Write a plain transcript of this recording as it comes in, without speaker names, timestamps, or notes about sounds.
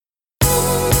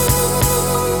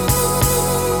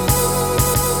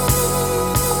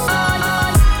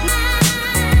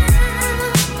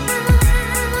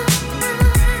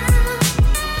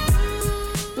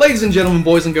Ladies and gentlemen,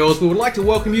 boys and girls, we would like to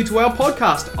welcome you to our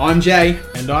podcast. I'm Jay.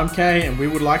 And I'm Kay, and we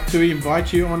would like to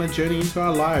invite you on a journey into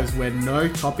our lives where no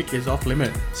topic is off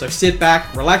limit. So sit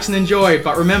back, relax and enjoy,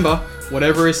 but remember,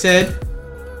 whatever is said,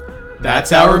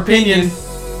 that's our opinion.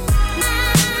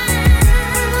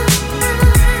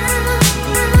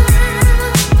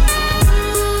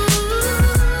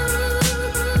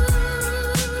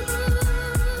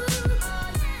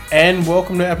 And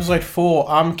welcome to episode 4.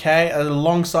 I'm Kay.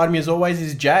 Alongside me as always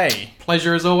is Jay.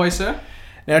 Pleasure as always, sir.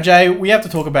 Now Jay, we have to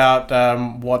talk about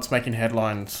what's making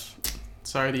headlines.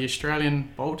 So the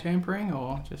Australian ball tampering,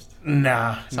 or just something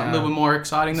a little bit more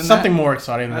exciting than something that? more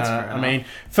exciting than That's that. fair I enough. mean,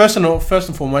 first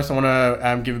and foremost, I want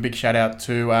to give a big shout out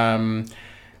to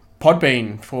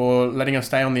Podbean for letting us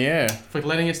stay on the air. For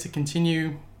letting us to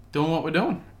continue doing what we're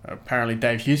doing. Apparently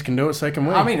Dave Hughes can do it, so can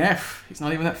we. I mean, he's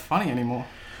not even that funny anymore.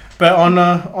 But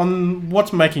on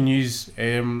what's making news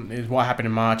is what happened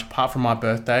in March. Apart from my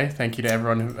birthday, thank you to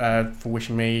everyone for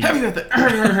wishing me Happy birthday!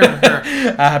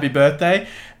 a happy birthday.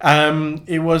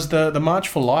 It was the March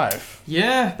for Life.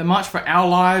 Yeah, the March for Our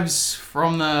Lives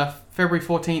from the February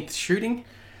 14th shooting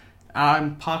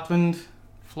in Parkland,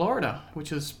 Florida,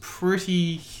 which is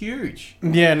pretty huge.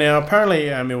 Yeah. Now apparently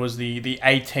it was the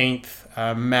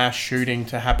 18th mass shooting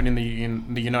to happen in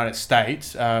the United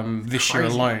States this year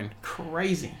alone.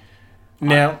 Crazy.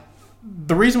 Now,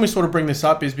 the reason we sort of bring this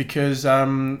up is because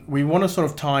we want to sort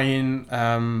of tie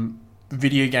in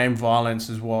video game violence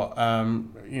as what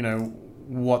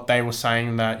what they were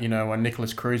saying that when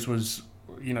Nicholas Cruz was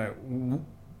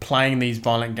playing these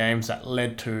violent games that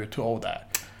led to all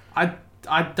that. I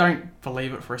don't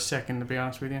believe it for a second, to be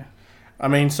honest with you. I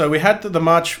mean, so we had the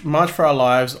March for Our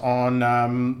Lives on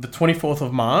the 24th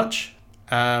of March.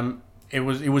 It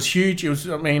was huge. It was.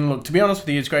 I mean, look, to be honest with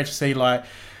you, it's great to see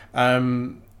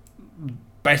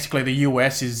basically the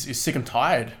US is sick and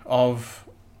tired of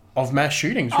mass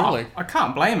shootings. Really, I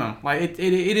can't blame them. Like it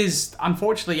is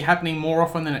unfortunately happening more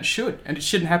often than it should, and it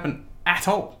shouldn't happen at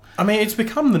all. I mean, it's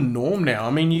become the norm now.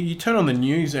 I mean, you turn on the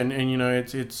news and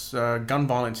it's gun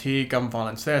violence here, gun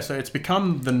violence there. So it's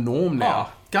become the norm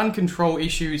now. Gun control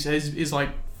issues is like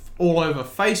all over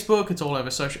Facebook. It's all over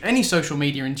any social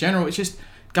media in general. It's just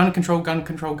gun control, gun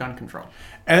control, gun control.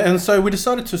 And so we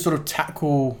decided to sort of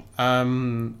tackle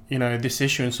this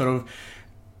issue and sort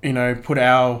of put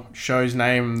our show's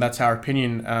name, that's our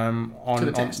opinion,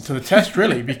 to the test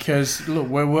really, because look,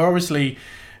 we're obviously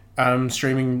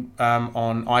streaming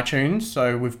on iTunes,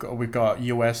 so we've got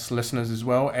US listeners as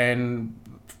well, and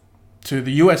to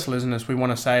the US listeners, we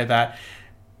want to say that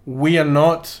we are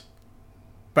not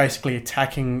basically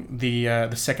attacking the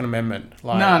Second Amendment.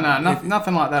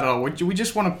 Nothing like that at all. We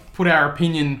just want to put our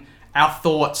opinion, our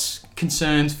thoughts,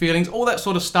 concerns, feelings, all that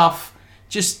sort of stuff,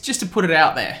 just to put it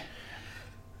out there.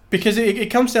 Because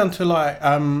it comes down to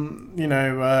I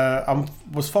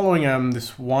was following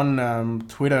this one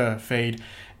Twitter feed,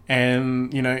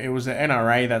 and it was the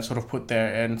NRA that sort of put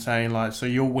there and saying so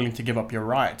you're willing to give up your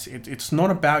rights. It's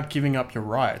not about giving up your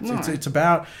rights. No. It's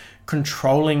about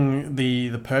controlling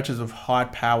the purchase of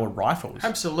high-powered rifles.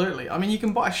 Absolutely. I mean, you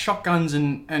can buy shotguns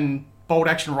and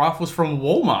bolt-action rifles from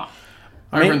Walmart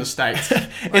over in the States.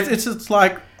 It's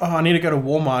like, I need to go to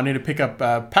Walmart. I need to pick up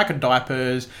a pack of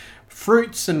diapers,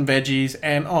 fruits and veggies,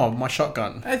 and my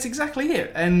shotgun. That's exactly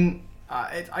it. And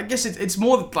I guess it's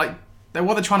more like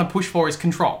what they're trying to push for is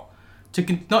control.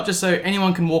 Not just so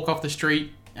anyone can walk off the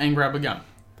street and grab a gun.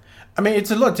 I mean,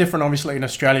 it's a lot different, obviously, in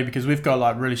Australia because we've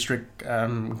got really strict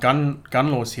gun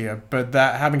laws here. But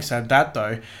having said that,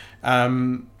 though,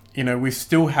 we've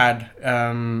still had,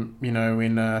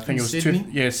 in I think it was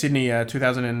Sydney, Sydney,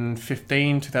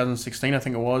 2015, 2016, I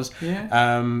think it was.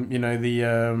 Yeah.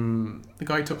 The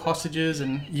guy who took hostages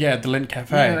and the Lint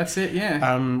Cafe. Yeah, that's it.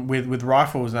 Yeah. With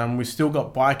rifles, we've still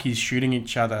got bikies shooting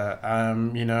each other.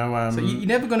 So you're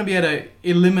never going to be able to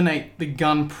eliminate the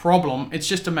gun problem. It's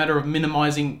just a matter of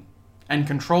minimizing and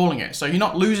controlling it. So you're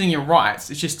not losing your rights.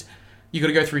 It's just you got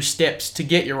to go through steps to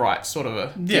get your rights, sort of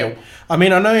a deal. Yeah. I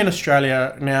mean, I know in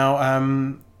Australia now,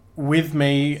 with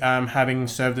me having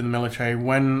served in the military,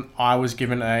 when I was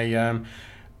given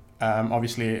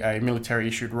obviously a military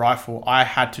issued rifle, I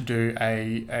had to do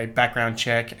a background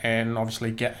check and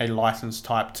obviously get a license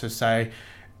type to say,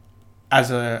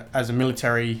 as a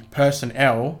military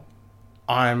personnel,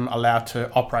 I'm allowed to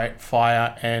operate,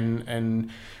 fire, and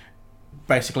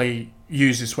basically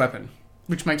use this weapon.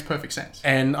 Which makes perfect sense.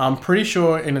 And I'm pretty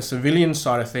sure in a civilian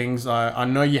side of things, I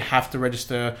know you have to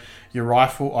register your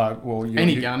rifle,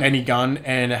 any gun,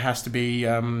 and it has to be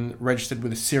registered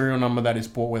with a serial number that is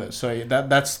bought with it. So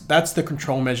that's the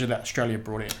control measure that Australia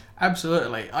brought in.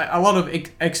 Absolutely. A lot of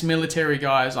ex-military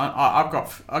guys. I've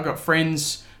got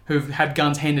friends who've had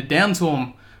guns handed down to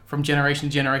them from generation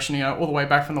to generation, you know, all the way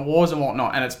back from the wars and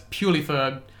whatnot, and it's purely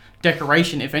for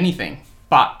decoration, if anything.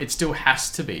 But it still has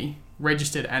to be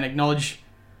registered and acknowledge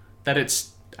that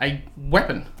it's a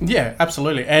weapon. Yeah,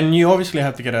 absolutely. And you obviously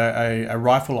have to get a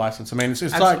rifle license. I mean,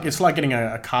 it's like getting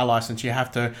a car license. You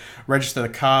have to register the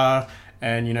car,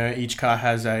 and you know each car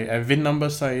has a VIN number.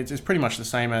 So it's pretty much the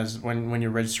same as when you're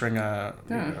registering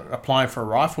applying for a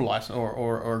rifle license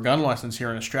or a gun license here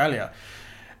in Australia.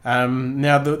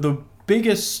 Now the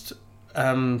biggest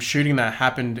shooting that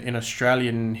happened in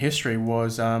Australian history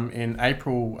was in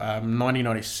April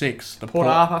 1996. The Port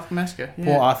Arthur Massacre. Yeah.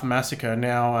 Port Arthur Massacre.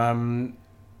 Now,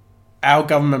 our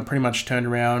government pretty much turned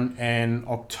around, and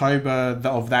October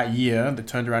of that year, they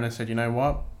turned around and said, you know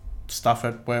what, stuff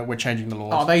it, we're changing the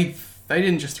laws. Oh, they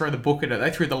didn't just throw the book at it. They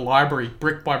threw the library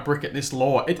brick by brick at this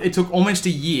law. It took almost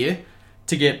a year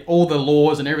to get all the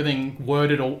laws and everything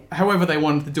worded, or however they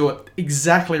wanted to do it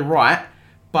exactly right.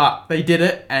 But they did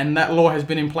it, and that law has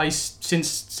been in place since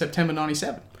September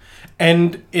 97.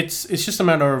 And it's just a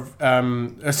matter of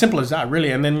as simple as that,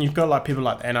 really. And then you've got like people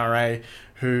like the NRA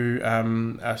who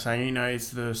are saying, you know,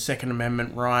 it's the Second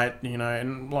Amendment right, you know,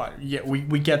 and like, yeah,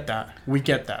 we get that. We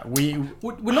get that. We're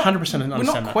not 100% understand We're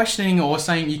not questioning or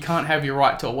saying you can't have your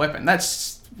right to a weapon.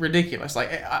 That's ridiculous.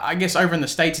 Like, I guess over in the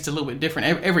States it's a little bit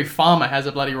different. Every farmer has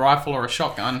a bloody rifle or a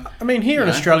shotgun. I mean, here in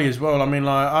Australia as well. I mean,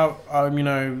 like, I you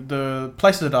know, the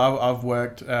places that I've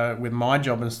worked with my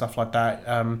job and stuff like that,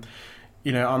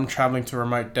 you know, I'm traveling to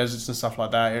remote deserts and stuff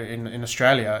like that in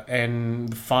Australia, and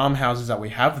the farmhouses that we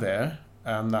have there,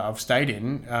 that I've stayed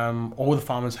in, all the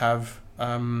farmers have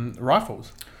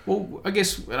rifles. Well, I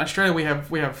guess in Australia we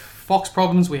have fox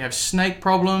problems, we have snake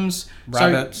problems,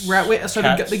 rabbits, so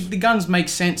the guns make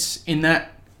sense in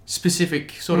that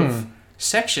specific sort of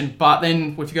section. But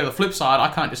then if you go to the flip side,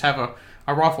 I can't just have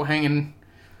a rifle hanging,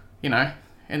 you know,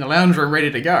 in the lounge room ready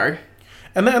to go.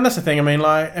 And that's the thing. I mean,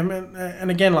 like,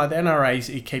 and again, like the NRA,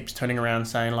 it keeps turning around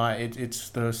saying like it's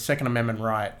the Second Amendment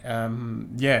right.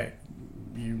 Yeah,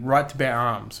 you right to bear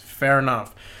arms, fair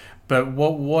enough. But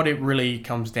what it really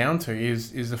comes down to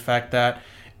is the fact that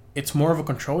it's more of a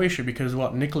control issue, because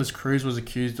what Nicholas Cruz was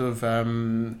accused of,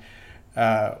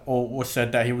 or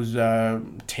said that he was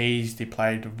teased, he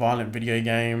played violent video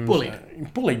games,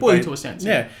 bullied to a sense.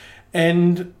 Yeah,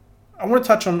 and I want to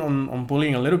touch on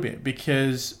bullying a little bit,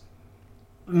 because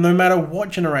no matter what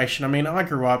generation, I mean, I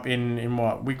grew up in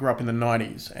what? We grew up in the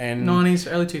 90s. And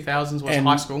 90s, early 2000s was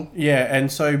high school. Yeah,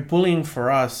 and so bullying for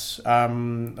us, I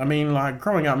mean, like,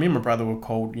 growing up, me and my brother were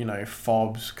called, you know,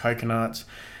 fobs, coconuts,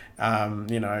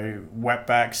 you know,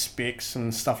 wetbacks, spics,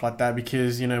 and stuff like that,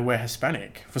 because, you know, we're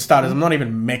Hispanic. For starters, I'm not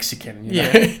even Mexican, you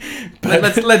know?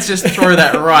 But let's just throw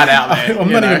that right out there.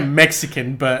 I'm not even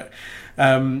Mexican, but,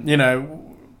 you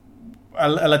know, a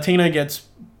Latino gets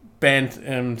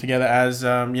band together as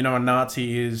you know, a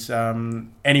Nazi is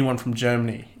anyone from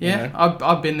Germany. Yeah, you know?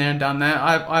 I've been there and done that.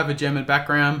 I have a German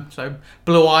background, so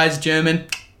blue eyes, German,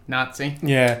 Nazi.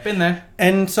 Yeah, been there.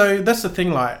 And so that's the thing.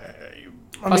 Like,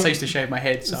 Plus, I used to shave my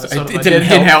head, so it didn't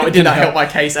help. It did not help my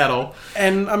case at all.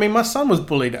 And I mean, my son was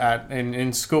bullied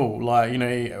in school. Like, you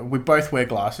know, we both wear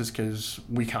glasses because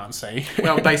we can't see.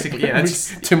 Well, basically, yeah,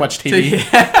 that's too much TV.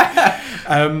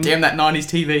 Damn that 90s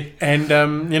TV.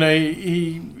 And you know,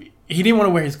 he didn't want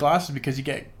to wear his glasses because he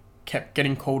kept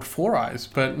getting called Four Eyes.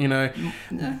 But, you know,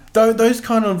 those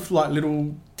kind of like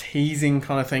little teasing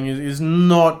kind of thing is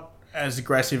not as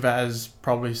aggressive as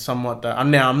probably somewhat.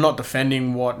 Now, I'm not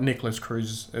defending what Nicholas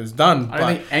Cruz has done. I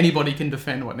don't think anybody can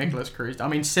defend what Nicholas Cruz did. I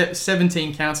mean,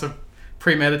 17 counts of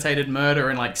premeditated murder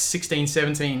and like 16,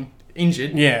 17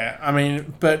 injured. Yeah, I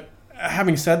mean, but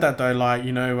having said that though, like,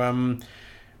 you know,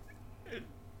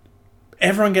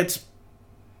 everyone gets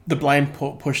the blame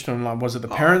pushed on. Like, was it the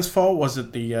parents' fault? Was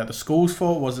it the school's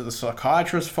fault? Was it the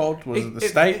psychiatrist's fault? Was it the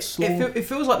state's fault? It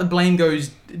feels like the blame goes,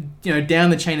 you know,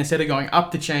 down the chain instead of going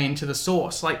up the chain to the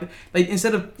source. Like,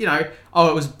 instead of, you know,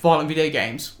 it was violent video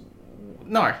games.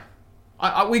 No,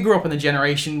 we grew up in the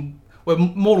generation where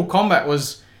Mortal Kombat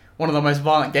was one of the most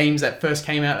violent games that first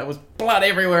came out. There was blood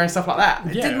everywhere and stuff like that.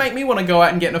 It didn't make me want to go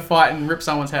out and get in a fight and rip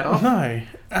someone's head off. No,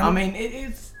 I mean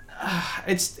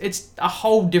it's a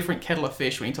whole different kettle of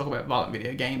fish when you talk about violent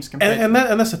video games. And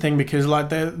that's the thing, because like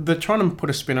they're trying to put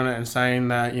a spin on it and saying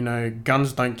that, you know,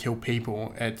 guns don't kill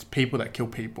people, it's people that kill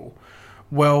people.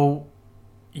 Well,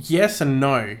 yes and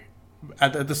no.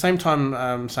 At the same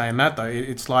time, saying that though,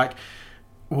 it's like,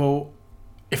 well,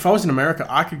 if I was in America,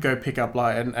 I could go pick up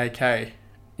like an AK,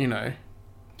 you know,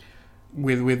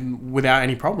 without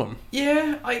any problem.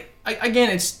 Yeah, again,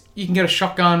 it's, you can get a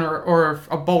shotgun or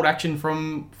a bolt action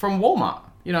from Walmart,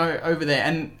 you know, over there,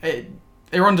 and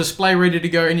they're on display ready to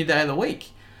go any day of the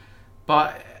week.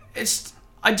 But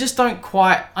I just don't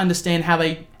quite understand how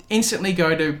they instantly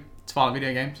go to, it's violent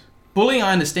video games. Bullying,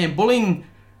 I understand. Bullying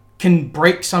can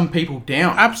break some people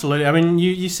down. Absolutely. I mean,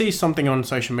 you see something on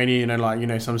social media, you know, like, you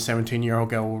know, some 17-year-old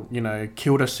girl, you know,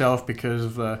 killed herself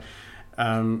because of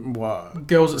what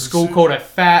girls at school called her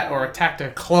fat or attacked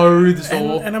her clothes.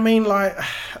 And I mean, like,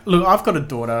 look, I've got a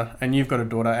daughter and you've got a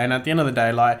daughter, and at the end of the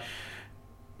day, like,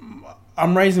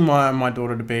 I'm raising my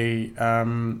daughter to be,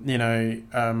 you know,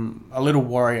 a little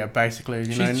warrior, basically.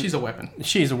 She's a weapon.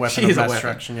 She's a weapon of mass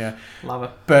destruction, yeah. Love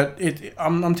her. But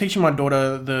I'm teaching my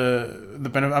daughter the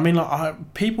benefit. I mean,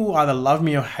 like, people either love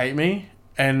me or hate me,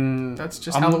 and that's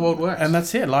just how the world works. And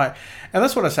that's it. Like, and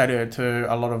that's what I say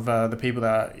to a lot of the people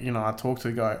that, you know, I talk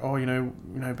to. Go, oh, you know,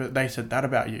 but they said that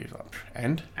about you. Like,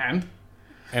 and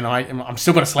I'm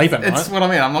still going to sleep at night. That's what I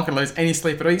mean. I'm not going to lose any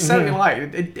sleep at all. Exactly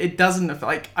like it doesn't,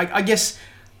 like, I guess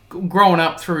growing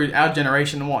up through our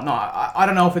generation and whatnot, I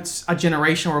don't know if it's a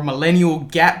generation or a millennial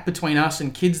gap between us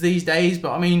and kids these days,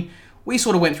 but I mean, we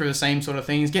sort of went through the same sort of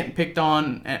things, getting picked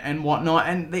on and whatnot,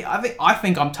 and I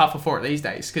think I'm tougher for it these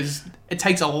days because it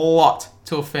takes a lot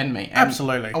to offend me.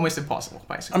 Absolutely. Almost impossible,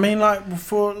 basically. I mean,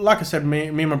 like I said, me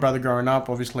and my brother growing up,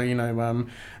 obviously, you know,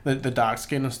 the dark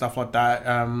skin and stuff like that,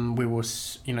 we were,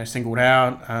 you know, singled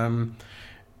out.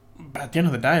 But at the end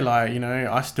of the day, like, you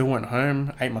know, I still went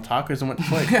home, ate my tacos and went to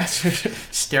sleep.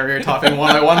 Stereotyping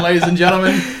 101, ladies and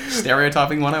gentlemen.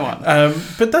 Stereotyping 101.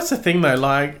 But that's the thing, though,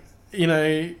 like, you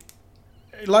know,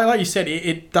 like you said,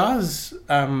 it does,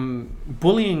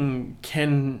 bullying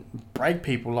can break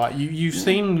people. Like, you've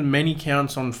seen many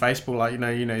counts on Facebook, like,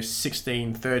 you know,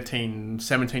 16, 13,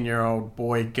 17-year-old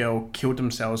boy, girl killed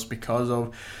themselves because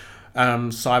of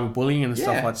cyberbullying and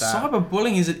stuff like that.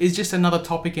 Cyberbullying is just another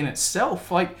topic in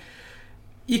itself. Like,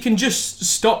 you can just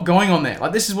stop going on there.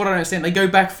 Like, this is what I don't understand.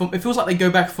 It feels like they go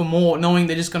back for more, knowing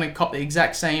they're just going to cop the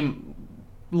exact same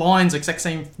lines, exact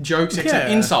same jokes,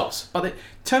 exact insults. But they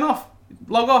turn off.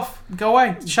 Log off, go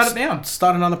away, shut it down.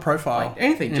 Start another profile. Like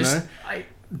anything,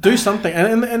 do something.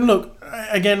 And look,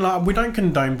 again, like, we don't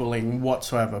condone bullying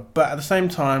whatsoever. But at the same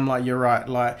time, like, you're right.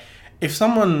 Like, if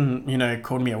someone, you know,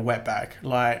 called me a wetback,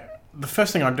 like, the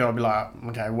first thing I'd do, I'd be like,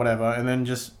 okay, whatever, and then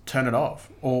just turn it off,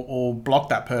 or block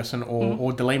that person,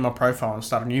 or delete my profile and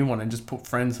start a new one, and just put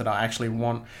friends that I actually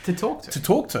want to talk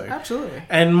to. Absolutely.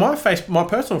 And my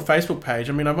personal Facebook page,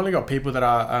 I mean, I've only got people that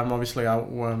are obviously I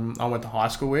went to high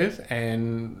school with,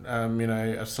 and you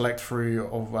know, a select few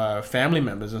of family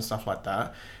members and stuff like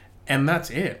that. And that's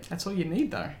it. That's all you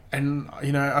need, though. And,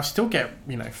 you know, I still get,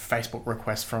 you know, Facebook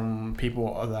requests from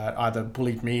people that either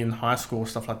bullied me in high school or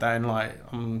stuff like that. And, like,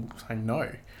 I'm saying no.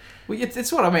 Well,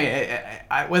 it's what I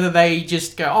mean. Whether they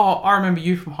just go, oh, I remember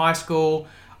you from high school.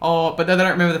 Oh, but they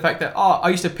don't remember the fact that, oh, I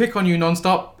used to pick on you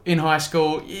nonstop in high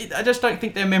school. I just don't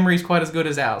think their memory is quite as good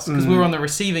as ours. Because we were on the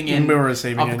receiving end of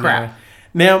the crap. Yeah.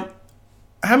 Now,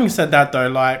 having said that, though,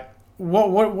 like,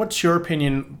 what's your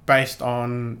opinion based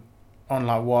on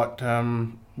like what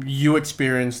you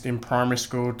experienced in primary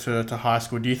school to high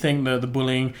school? Do you think the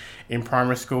bullying in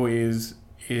primary school is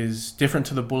different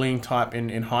to the bullying type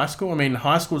in high school? I mean,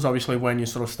 high school is obviously when you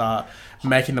sort of start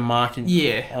making the mark on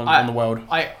the world.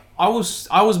 I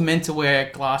was meant to wear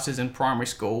glasses in primary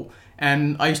school,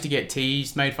 and I used to get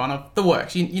teased, made fun of, the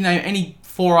works. You know, any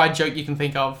four-eyed joke you can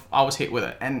think of, I was hit with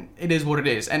it, and it is what it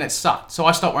is, and it sucked. So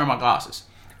I stopped wearing my glasses.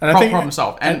 And problem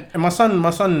solved. And my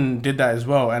son did that as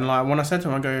well. And, like, when I said to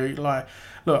him, I go, like,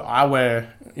 look, I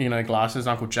wear, you know, glasses.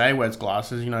 Uncle Jay wears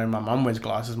glasses. You know, my mum wears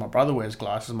glasses. My brother wears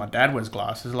glasses. My dad wears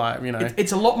glasses. Like, you know,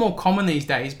 it's a lot more common these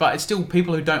days, but it's still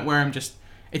people who don't wear them. Just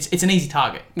it's an easy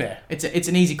target. Yeah, it's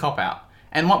an easy cop out.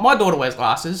 And my daughter wears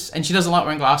glasses, and she doesn't like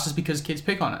wearing glasses because kids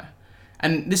pick on her.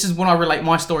 And this is when I relate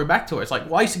my story back to her. It's like,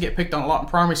 well, I used to get picked on a lot in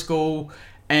primary school,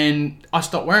 and I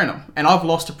stopped wearing them. And I've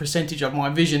lost a percentage of my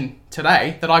vision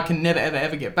today that I can never, ever,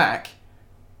 ever get back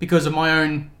because of my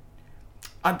own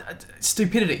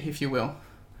stupidity, if you will.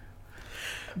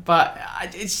 But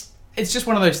it's just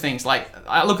one of those things. Like,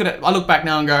 I look back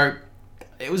now and go,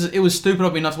 it was stupid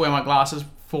of me not to wear my glasses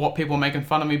for what people were making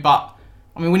fun of me. But,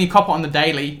 I mean, when you cop it on the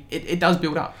daily, it does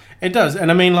build up. It does.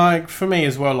 And, I mean, like, for me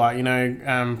as well, like, you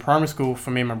know, primary school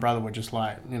for me and my brother were just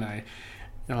like, you know,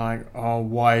 like, oh,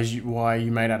 why are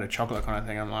you made out of chocolate kind of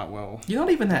thing. I'm like, well, you're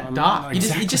not even that dark.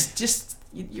 Exactly.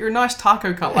 You're a nice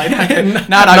taco cut later. No,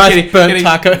 nice kidding. Burnt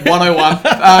taco.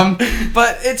 101.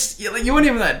 But you weren't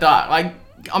even that dark. Like,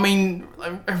 I mean,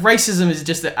 racism is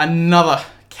just another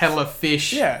kettle of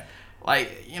fish. Yeah.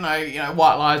 Like, you know,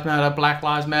 white lives matter, black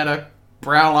lives matter,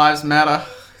 brown lives matter,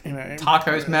 you know,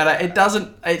 tacos matter. It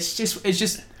doesn't. It's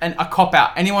just a cop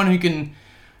out. Anyone who can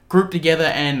group together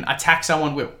and attack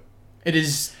someone will. It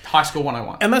is high school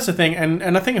 101. And that's the thing.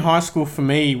 And I think high school for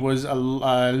me was a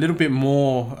little bit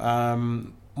more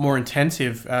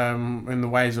intensive in the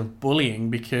ways of bullying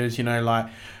because, you know, like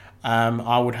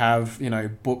I would have, you know,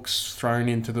 books thrown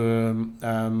into the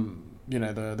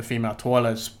female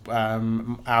toilets.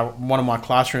 One of my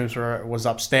classrooms was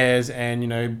upstairs and, you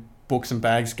know, books and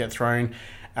bags get thrown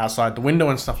outside the window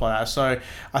and stuff like that. So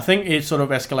I think it sort of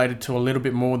escalated to a little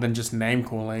bit more than just name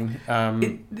calling.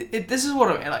 This is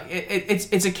what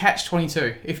it's a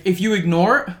catch-22. If you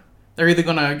ignore it, they're either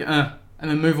gonna and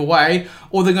then move away,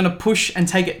 or they're gonna push and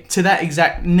take it to that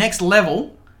exact next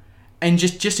level, and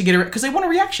just to get a because they want a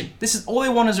reaction. This is all they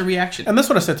want is a reaction. And that's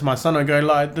what I said to my son. I go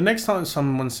like, the next time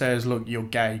someone says, "Look, you're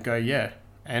gay," go, "Yeah,"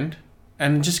 and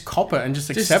just cop it and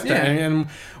just accept it. And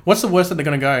what's the worst that they're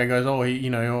going to go? He goes, "Oh, you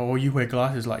know, or you wear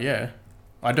glasses." Like, yeah,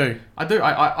 I do.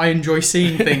 I enjoy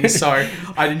seeing things, so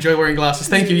I enjoy wearing glasses.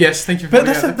 Thank you. Yes, thank you. But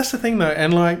that's the thing, though.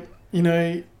 And like, you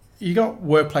know, you got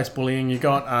workplace bullying, you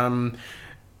got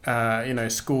you know,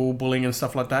 school bullying and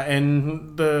stuff like that.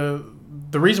 And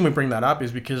the reason we bring that up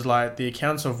is because like the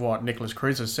accounts of what Nicholas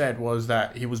Cruz has said was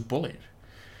that he was bullied,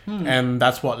 and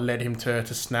that's what led him to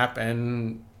snap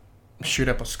and shoot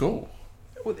up a school.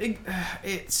 Well,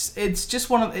 it's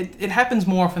just one of it happens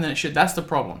more often than it should. That's the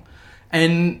problem.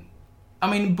 And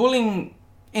I mean, bullying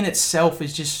in itself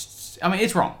is just, I mean,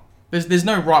 it's wrong. There's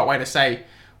no right way to say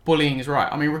bullying is right.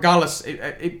 I mean, regardless,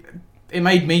 it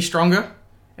made me stronger,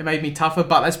 it made me tougher,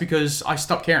 but that's because I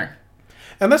stopped caring.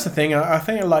 And that's the thing. I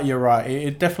think like you're right.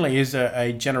 It definitely is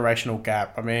a generational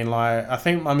gap. I mean, like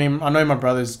I know my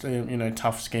brother's you know,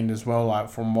 tough skinned as well. Like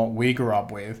from what we grew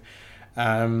up with.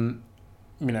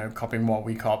 You know, copying what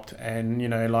we copped, and you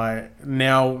know, like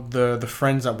now the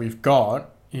friends that we've got,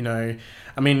 you know,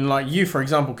 I mean, like you, for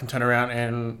example, can turn around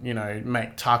and, you know,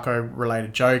 make taco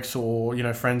related jokes, or, you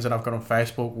know, friends that I've got on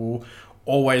Facebook will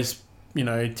always, you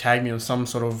know, tag me on some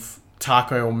sort of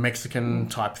taco or Mexican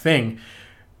type thing,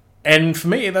 and for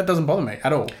me that doesn't bother me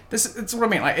at all. It's what I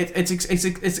mean. Like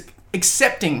it's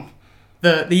accepting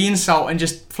the insult and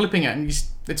just flipping it, and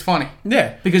it's funny.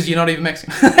 Yeah. Because you're not even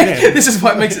Mexican. This is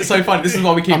what makes it so funny. This is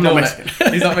why we keep doing it.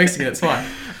 He's not Mexican, it's fine.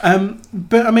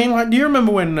 But I mean, like, do you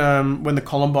remember when the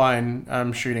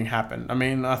Columbine shooting happened? I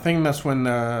mean, I think that's when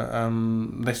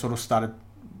they sort of started,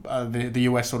 the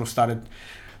US sort of started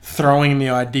throwing the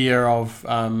idea of,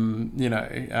 you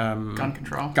know... gun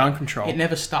control. Gun control. It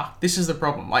never stuck. This is the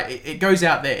problem. Like, it goes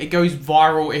out there, it goes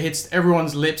viral, it hits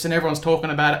everyone's lips and everyone's talking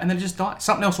about it, and then it just dies.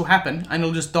 Something else will happen and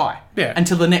it'll just die. Yeah.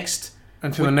 Until the next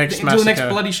massacre.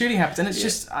 bloody shooting happens. And it's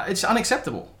just, it's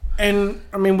unacceptable. And,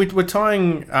 I mean, we're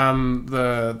tying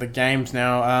the games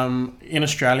now. In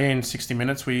Australia, in 60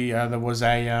 Minutes, there was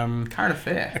a... current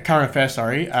affair. A current affair,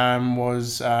 sorry.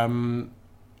 Was...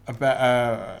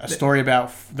 about a story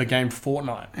about the game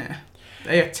Fortnite. Yeah.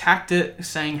 They attacked it,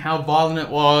 saying how violent it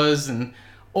was and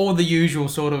all the usual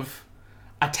sort of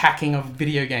attacking of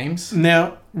video games.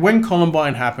 Now, when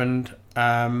Columbine happened,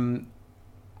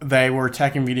 they were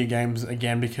attacking video games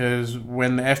again because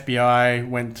when the FBI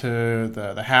went to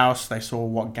the house, they saw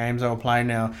what games they were playing.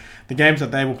 Now, the games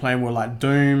that they were playing were like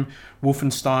Doom,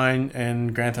 Wolfenstein,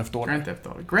 and Grand Theft Auto.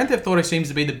 Grand Theft Auto seems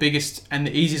to be the biggest and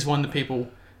the easiest one that people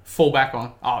fall back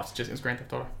on. Oh, it's Grand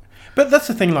Theft Auto. But that's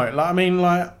the thing, like I mean,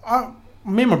 like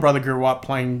me and my brother grew up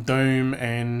playing Doom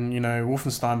and, you know,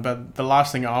 Wolfenstein, but the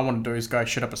last thing I want to do is go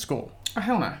shoot up a school. Oh,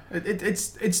 hell no.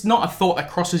 It's not a thought that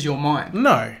crosses your mind.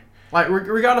 No. Like,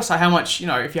 regardless of how much, you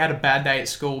know, if you had a bad day at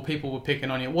school, people were picking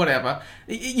on you, whatever,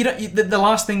 the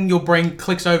last thing your brain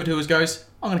clicks over to is goes,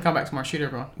 I'm going to come back tomorrow and shoot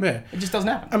everyone. Yeah. It just doesn't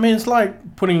happen. I mean, it's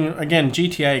like putting, again,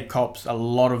 GTA cops a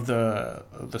lot of the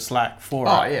slack for it.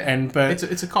 Oh, yeah. But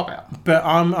it's a cop-out. But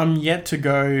I'm yet to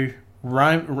go,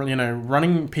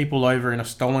 running people over in a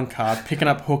stolen car, picking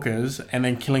up hookers, and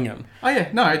then killing them. Oh, yeah.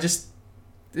 No,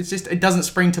 it doesn't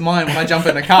spring to mind when I jump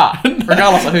in a car,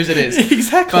 regardless of whose it is.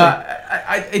 Exactly. But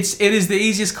it is the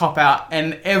easiest cop-out,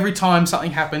 and every time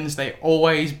something happens, they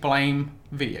always blame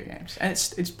video games. And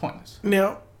it's pointless.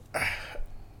 Now...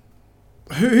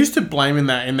 Who's to blame in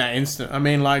that instant? I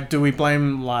mean, like, do we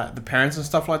blame, like, the parents and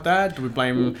stuff like that? Do we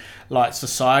blame, like,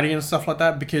 society and stuff like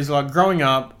that? Because, like, growing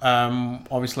up,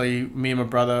 obviously, me and my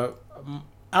brother,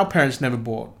 our parents never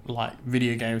bought, like,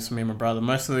 video games for me and my brother.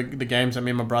 Most of the games that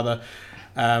me and my brother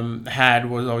had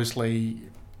was obviously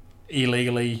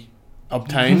illegally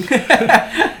obtained.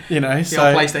 You know, the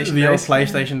old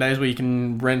PlayStation days where you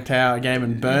can rent out a game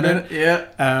and burn it. Yeah.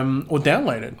 Or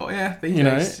download it. Oh yeah, you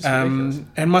know.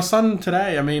 And my son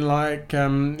today, I mean, like,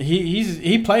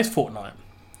 he plays Fortnite.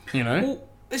 You know. Well,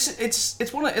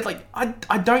 it's one of it's like I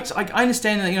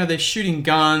understand that they're shooting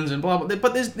guns and blah blah,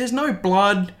 but there's no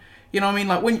blood. You know what I mean?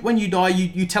 Like when you die,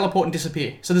 you teleport and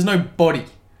disappear. So there's no body. You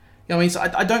know what I mean? So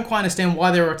I don't quite understand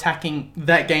why they're attacking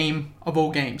that game of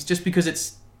all games just because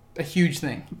it's a huge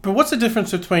thing. But what's the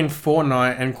difference between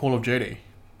Fortnite and Call of Duty?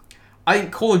 I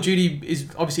think Call of Duty is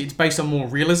obviously it's based on more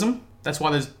realism. That's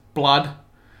why there's blood,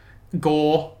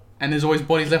 gore, and there's always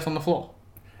bodies left on the floor.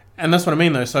 And that's what I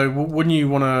mean, though. So wouldn't you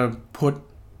want to put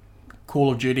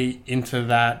Call of Duty into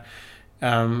that,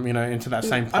 into that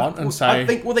same pot and say... I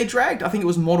think it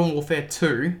was Modern Warfare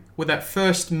 2, where that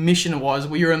first mission was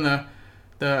where you're in the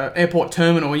airport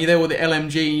terminal and you're there with the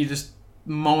LMG and you're just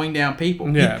mowing down people.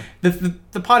 Yeah.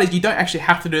 The part is you don't actually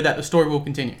have to do that. The story will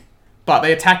continue. But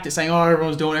they attacked it saying,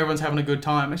 everyone's having a good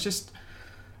time. It's just...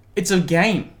 It's a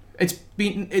game.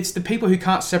 It's the people who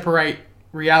can't separate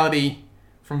reality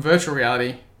from virtual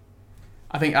reality,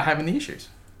 I think, are having the issues.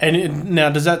 And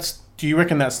now, do you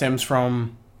reckon that stems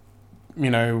from,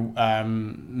 the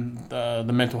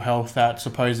mental health that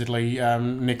supposedly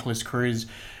Nicholas Cruz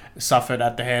suffered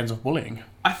at the hands of bullying?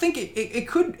 I think it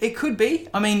could be.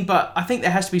 I mean, but I think there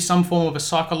has to be some form of a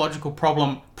psychological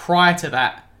problem prior to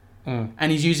that,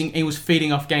 and he was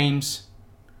feeding off games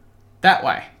that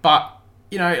way. But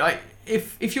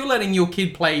if you're letting your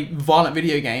kid play violent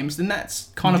video games, then that's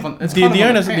kind of the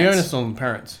onus on the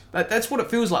parents. That's what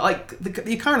it feels like. Like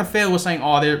the current affair was saying,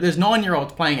 there's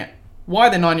 9-year-olds playing it. Why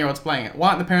are there 9-year-olds playing it? Why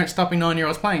aren't the parents stopping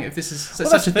 9-year-olds playing it if this is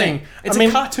such a thing? It's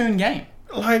a cartoon game.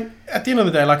 Like, at the end of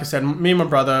the day, like I said, me and my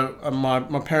brother,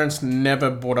 my parents never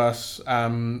bought us,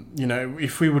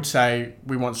 if we would say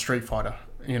we want Street Fighter,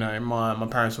 my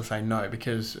parents would say no,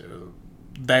 because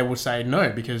they would say no,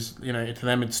 because, to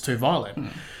them it's too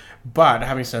violent. But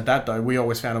having said that, though, we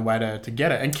always found a way to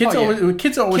get it, and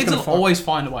kids always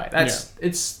find a way.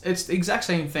 It's the exact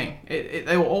same thing.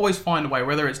 They will always find a way,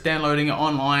 whether it's downloading it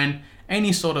online,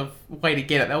 any sort of way to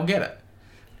get it, they'll get it.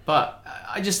 But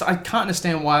I can't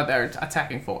understand why they're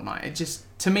attacking Fortnite. It just,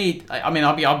 to me, I'm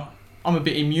a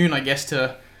bit immune, I guess,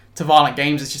 to violent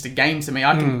games. It's just a game to me.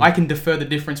 I can defer the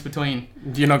difference between.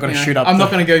 You're not going to shoot up. I'm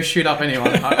not going to go shoot up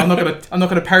anyone. I'm not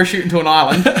going to parachute into an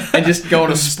island and just go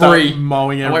on a spree,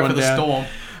 mowing everyone wait for the storm.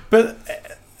 But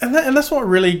and that's what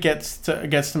really gets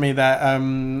to me. That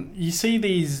you see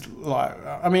these,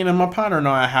 and my partner and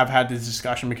I have had this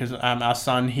discussion because our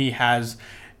son he has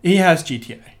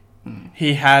GTA,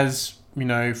 he has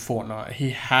Fortnite, he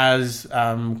has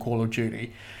Call of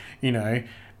Duty,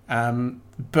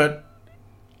 but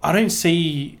I don't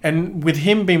see, and with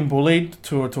him being bullied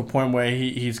to a point where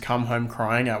he's come home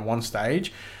crying at one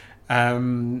stage,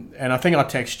 and I think I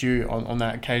texted you on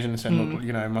that occasion and said, look,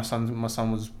 my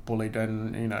son was bullied,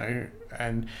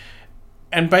 and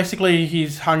basically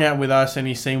he's hung out with us and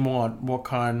he's seen what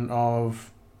kind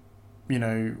of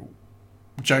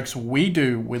jokes we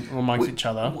do amongst each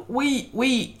other.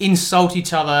 We insult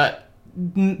each other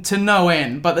to no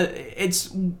end, but it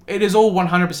is all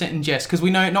 100% in jest, because we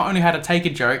know not only how to take a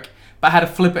joke, but how to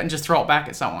flip it and just throw it back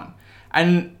at someone.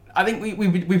 And I think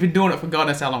we've been doing it for God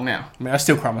knows how long now. I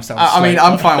still cry myself.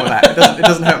 I'm fine with that. It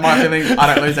doesn't hurt my feelings.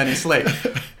 I don't lose any sleep.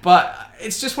 But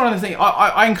it's just one of the things.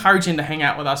 I encourage him to hang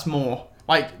out with us more.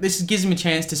 Like, this gives him a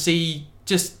chance to see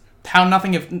just how you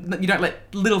don't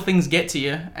let little things get to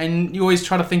you, and you always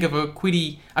try to think of a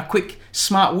quick,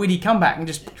 smart, witty comeback and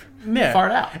just fire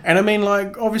it out. And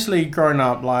obviously growing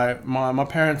up, my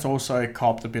parents also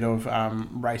copped a bit of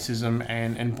racism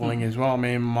and bullying as well. I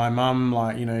mean, my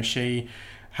mum, she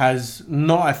has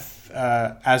not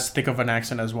as thick of an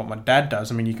accent as what my dad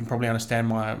does. I mean, you can probably understand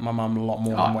my mum a lot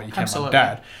more than what you can my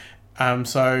dad.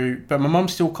 But my mum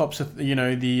still cops,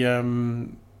 you're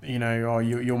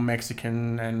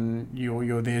Mexican and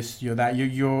you're this, you're that,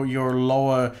 you're a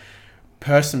lower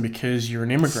person because you're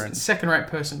an immigrant, second-rate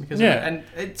person because of it. And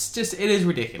it is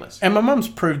ridiculous. And my mum's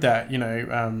proved that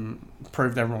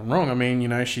proved everyone wrong. I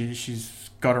mean, she's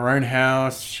got her own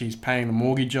house, she's paying the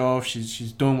mortgage off,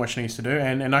 she's doing what she needs to do,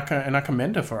 and I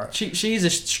commend her for it. She is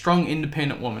a strong,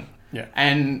 independent woman. Yeah.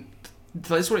 And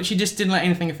that's what she just didn't let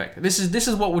anything affect her. This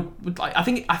is what would like. I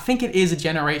think it is a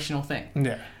generational thing.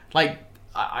 Yeah. Like,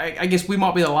 I guess we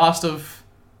might be the last of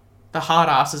the hard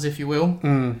asses, if you will.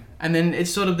 And then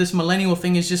it's sort of this millennial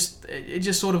thing is just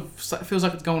sort of feels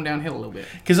like it's going downhill a little bit.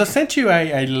 Because I sent you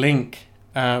a link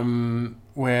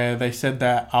where they said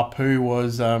that Apu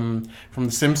was from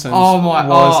The Simpsons.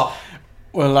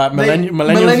 Well, like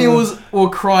millennials were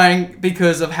crying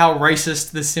because of how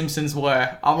racist The Simpsons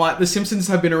were. I'm like, The Simpsons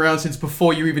have been around since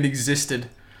before you even existed.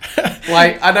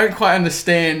 Like, I don't quite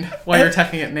understand why you're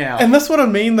attacking it now. And that's what I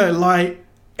mean, though. Like,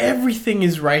 everything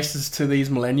is racist to these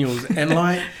millennials, and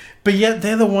like But yet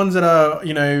they're the ones that are,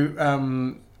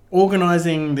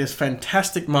 organizing this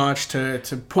fantastic march to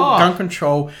put gun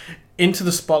control into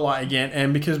the spotlight again.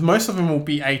 And because most of them will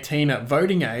be 18 at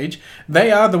voting age,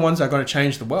 they are the ones that are going to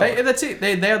change the world. That's it.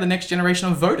 They are the next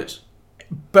generation of voters.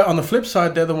 But on the flip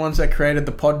side, they're the ones that created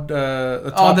the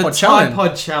Tide Pod Challenge. Tide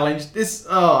Pod Challenge.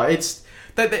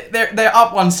 They're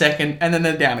up 1 second and then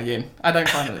they're down again. I don't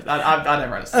find it. I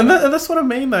don't understand. And that's what I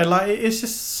mean, though. Like, it's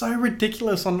just so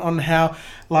ridiculous on how,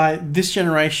 like, this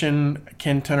generation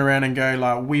can turn around and go,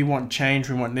 like, we want change,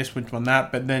 we want this, we want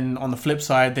that. But then on the flip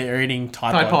side, they're eating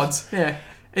Tide Pods. Yeah,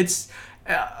 it's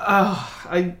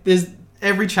there's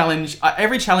every challenge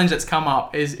that's come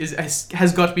up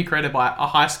has got to be created by a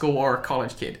high school or a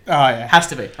college kid. Oh yeah, has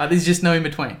to be. Like, there's just no in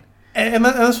between. And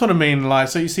that's what I mean. Like,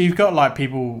 so you've got like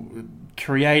people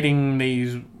creating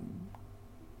these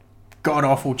god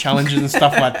awful challenges and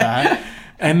stuff like that,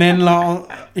 and then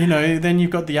then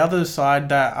you've got the other side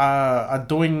that are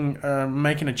doing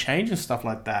making a change and stuff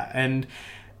like that, and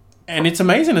it's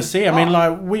amazing to see. I mean,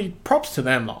 like, props to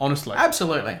them, like, honestly.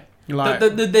 Absolutely. Like,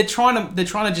 they're trying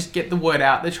to just get the word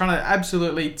out. They're trying to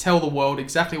absolutely tell the world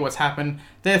exactly what's happened,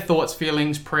 their thoughts,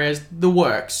 feelings, prayers, the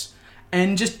works,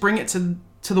 and just bring it to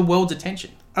the world's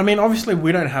attention. I mean, obviously,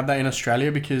 we don't have that in Australia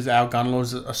because our gun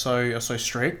laws are so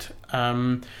strict.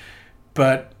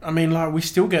 But I mean, like, we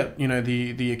still get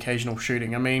the occasional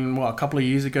shooting. I mean, a couple of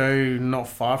years ago, not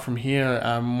far from here,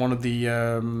 one of the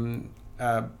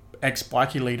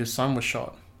ex-bikie leader's son was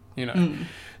shot.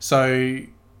 So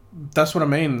that's what I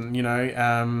mean.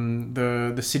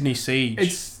 The Sydney siege.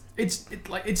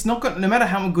 It's not good. No matter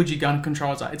how good your gun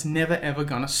controls are, it's never ever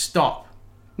gonna stop.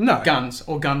 No. Guns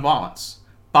or gun violence.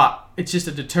 But it's just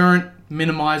a deterrent,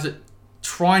 minimize it,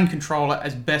 try and control it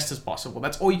as best as possible.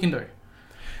 That's all you can do.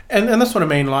 And that's what I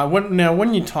mean. Like,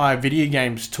 when you tie video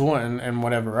games to it and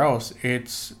whatever else,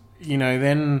 it's,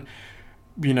 then,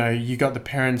 you got the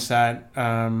parents that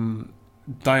don't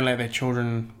let their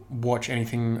children watch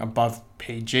anything above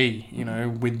PG,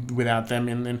 without them.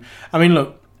 And I mean,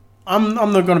 look, I'm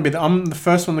not going to be I'm the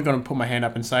first one that's going to put my hand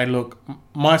up and say, look,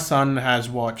 my son has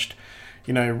watched,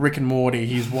 Rick and Morty.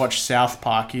 He's watched South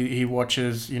Park. He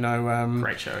watches,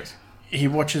 great shows. He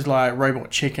watches like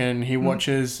Robot Chicken. He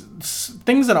watches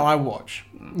things that I watch,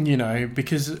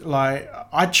 because like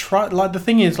the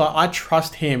thing is, like, I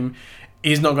trust him.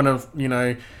 He's not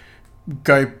gonna,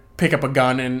 go pick up a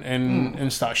gun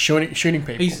and start shooting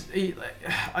people.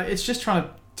 It's just trying to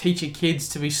teach your kids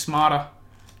to be smarter.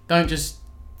 Don't just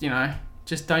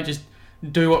don't just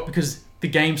do it because the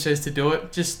game says to do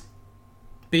it. Just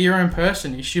be your own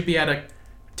person. You should be able to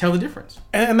tell the difference.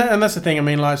 And that's the thing. I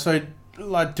mean, like, so,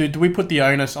 like, do we put the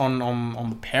onus on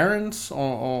the parents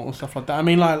or stuff like that? I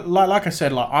mean, like I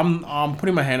said, like, I'm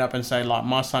putting my hand up and say, like,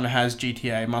 my son has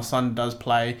GTA. My son does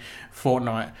play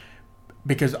Fortnite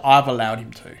because I've allowed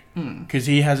him to. Because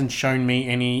he hasn't shown me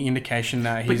any indication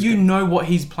that he's... But you know what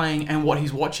he's playing and what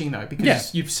he's watching, though,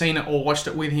 because you've seen it or watched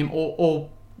it with him or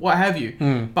what have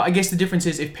you. But I guess the difference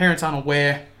is if parents aren't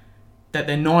aware that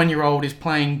their 9-year-old is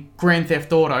playing Grand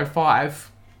Theft Auto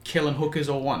 5, killing hookers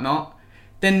or whatnot,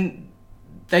 then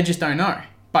they just don't know.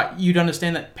 But you'd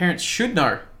understand that parents should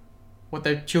know what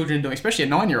their children are doing, especially a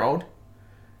 9-year-old.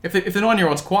 If the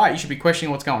 9-year-old's quiet, you should be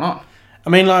questioning what's going on. I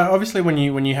mean, like, obviously when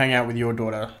you hang out with your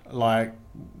daughter, like,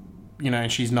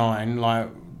 and she's 9, like,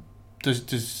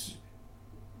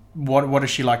 what does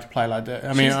she like to play like that?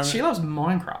 I mean, she loves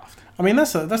Minecraft. I mean,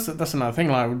 that's another thing.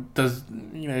 Like,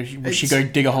 would she go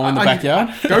dig a hole in the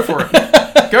backyard? Go for it.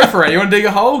 Go for it. You want to dig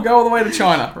a hole? Go all the way to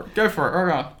China. Go for it.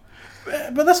 Right on.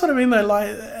 But that's what I mean, though. Like,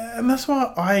 and that's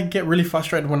why I get really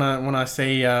frustrated when I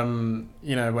see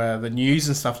where the news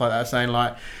and stuff like that saying,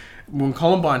 like, when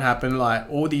Columbine happened, like,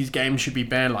 all these games should be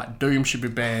banned. Like, Doom should be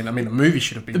banned. I mean, the movie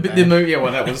should have been banned. The movie,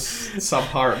 that was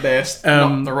subpar at best.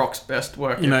 Not The Rock's best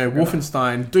work.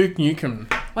 Wolfenstein, Duke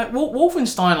Nukem. Like,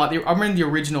 Wolfenstein, like, I remember the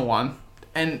original one,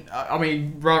 and I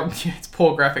mean, it's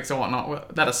poor graphics or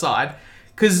whatnot. That aside,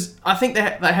 because I think they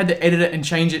had to edit it and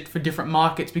change it for different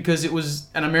markets because it was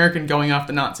an American going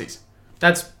after Nazis.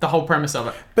 That's the whole premise of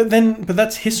it. But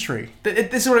that's history.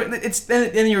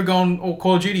 Then you're going,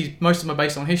 Call of Duty, most of them are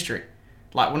based on history.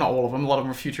 Like, well, not all of them. A lot of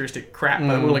them are futuristic crap,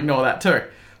 but we'll ignore that too.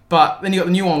 But then you got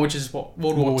the new one, which is World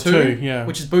War II,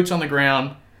 which is boots on the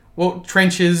ground,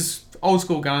 trenches, old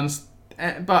school guns.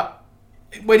 But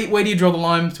where do you draw the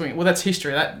line between? Well, that's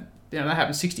history. That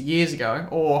happened 60 years ago.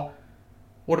 Or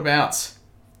what about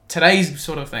today's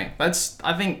sort of thing? I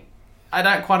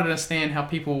don't quite understand how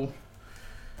people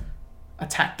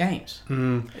attack games.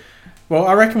 Well,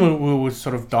 I reckon we'll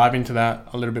sort of dive into that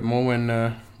a little bit more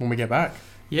when we get back.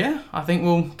 Yeah, I think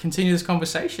we'll continue this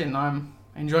conversation. I'm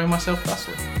enjoying myself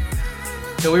thusly.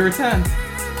 Till we return.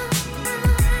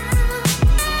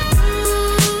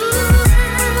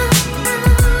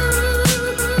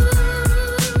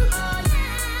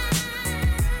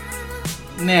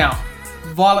 Now,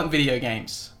 violent video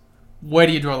games. Where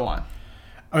do you draw the line?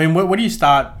 I mean, where do you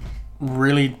start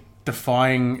really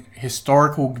defying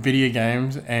historical video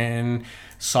games and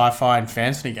sci-fi and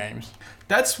fantasy games?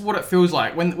 That's what it feels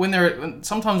like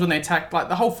sometimes when they attack, like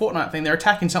the whole Fortnite thing, they're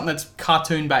attacking something that's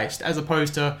cartoon based as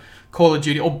opposed to Call of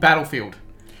Duty or Battlefield.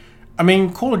 I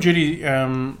mean, Call of Duty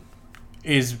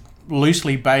is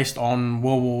loosely based on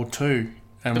World War II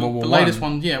and World War I. The latest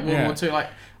one, World War II.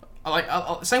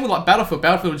 Same with like Battlefield.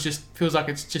 Battlefield just feels like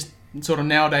it's just sort of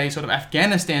nowadays sort of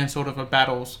Afghanistan sort of a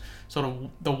battles, sort of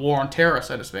the war on terror,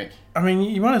 so to speak. I mean,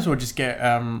 you might as well just get,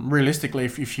 realistically,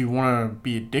 if you want to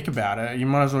be a dick about it, you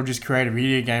might as well just create a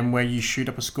video game where you shoot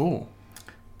up a school.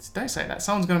 Don't say that.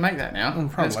 Someone's going to make that now.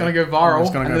 Probably. It's going to go viral,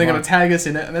 and they're going to tag us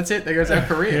in it, and that's it. There goes our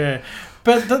career. Yeah.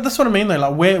 But that's what I mean, though.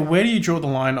 Like, where do you draw the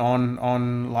line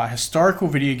on like historical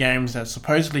video games that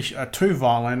supposedly are too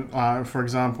violent? For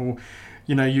example,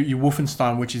 your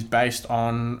Wolfenstein, which is based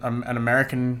on an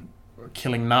American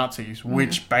killing Nazis,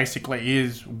 which basically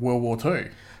is World War II.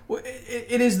 Well,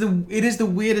 it is the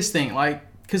weirdest thing, like,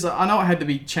 because I know it had to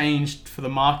be changed for the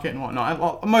market and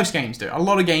whatnot. Most games do. A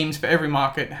lot of games for every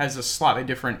market has a slightly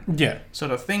different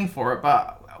sort of thing for it.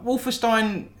 But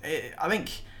Wolfenstein, I think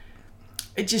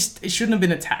it shouldn't have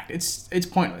been attacked. It's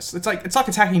pointless. It's like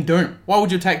attacking Doom. Why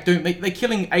would you attack Doom? They're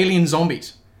killing alien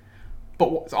zombies.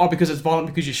 But because it's violent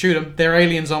because you shoot them, they're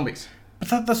alien zombies.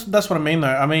 But that's what I mean, though.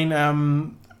 I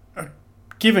mean,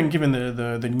 given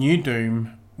the new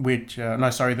Doom, which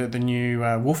the new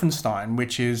Wolfenstein,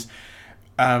 which is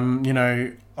on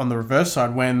the reverse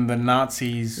side, when the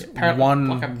Nazis won,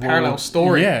 like a parallel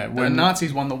story. Yeah, when the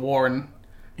Nazis won the war, and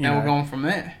now we're going from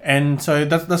there. And so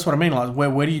that's what I mean. Like,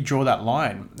 where do you draw that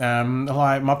line?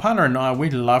 Like my partner and I,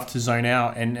 we love to zone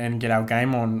out and get our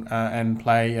game on and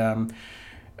play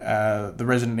the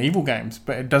Resident Evil games,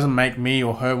 but it doesn't make me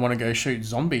or her want to go shoot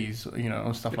zombies,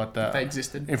 or stuff like that. If they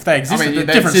existed, I mean,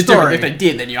 different story. If they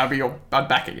did, then I'd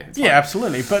back it. Yeah,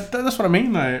 absolutely. But that's what I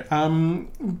mean, though.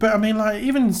 But I mean, like,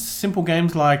 even simple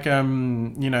games like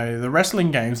the wrestling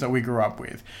games that we grew up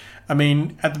with. I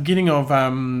mean, at the beginning of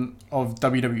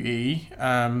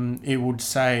WWE, it would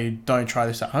say, "Don't try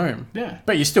this at home." Yeah,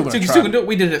 but you still got to try. Still can do it.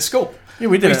 We did it at school. Yeah,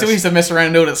 we did. We used to mess around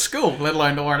and do it at school, let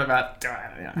alone to learn about.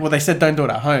 Well, they said don't do it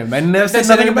at home. They never said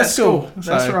nothing about school.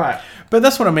 That's right. But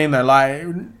that's what I mean, though. Like,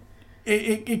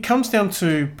 it comes down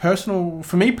to personal.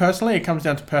 For me personally, it comes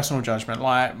down to personal judgment.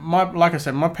 Like I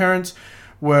said, my parents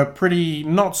were pretty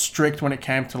not strict when it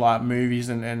came to like movies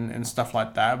and stuff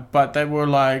like that. But they were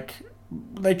like,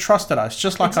 they trusted us,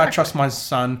 just like I trust my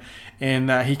son in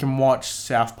that he can watch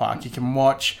South Park, he can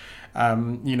watch,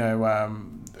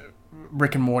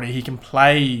 Rick and Morty, he can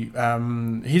play.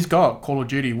 He's got Call of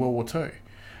Duty World War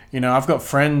II. I've got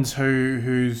friends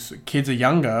whose kids are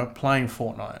younger playing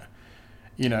Fortnite.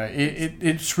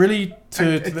 It's really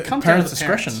to the parents'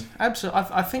 discretion. Absolutely,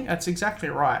 I think that's exactly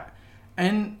right.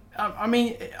 And I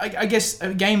mean, I guess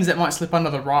games that might slip under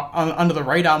the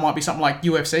radar might be something like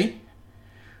UFC.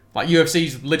 Like UFC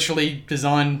is literally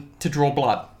designed to draw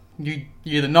blood. You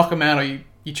either knock them out or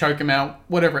you choke them out,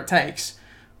 whatever it takes.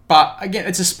 But again,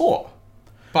 it's a sport.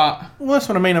 But that's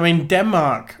what I mean. I mean,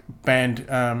 Denmark banned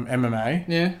MMA.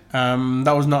 Yeah.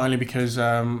 That was not only because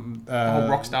the whole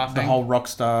Rockstar thing. The whole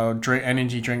Rockstar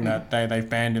energy drink that they've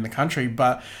banned in the country,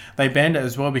 but they banned it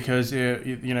as well because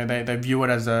they view it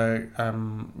as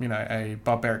a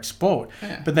barbaric sport.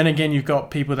 Yeah. But then again, you've got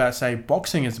people that say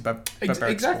boxing is a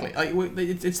barbaric exactly. sport.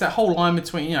 Like, it's that whole line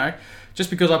between just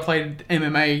because I played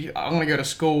MMA, I'm going to go to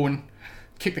school and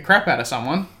kick the crap out of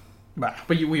someone. But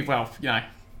within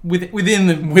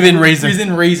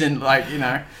reason,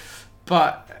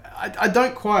 but I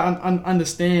don't quite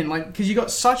understand, like, because you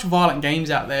got such violent games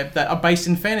out there that are based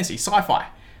in fantasy, sci-fi.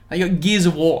 Like, you got Gears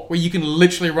of War, where you can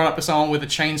literally run up to someone with a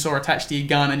chainsaw attached to your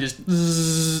gun and just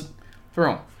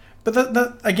throw them. But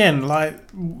that again, like,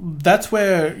 that's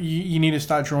where you need to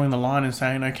start drawing the line and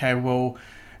saying, okay, well,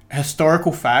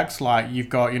 historical facts, like you've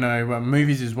got,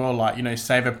 movies as well, like,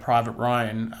 Saving Private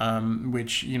Ryan,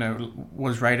 which,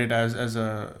 was rated as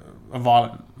a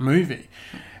violent movie.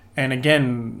 And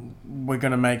again, we're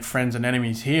going to make friends and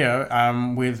enemies here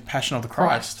with Passion of the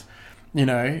Christ.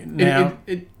 Now...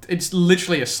 It's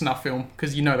literally a snuff film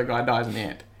because the guy dies in the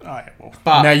end. Oh, yeah, well,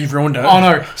 but now you've ruined it. Oh,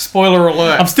 no. Spoiler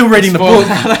alert. I'm still reading the book.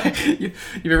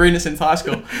 You've been reading it since high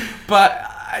school. But...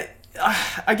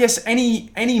 I guess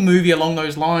any movie along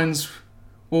those lines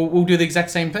will do the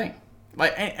exact same thing.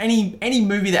 Like any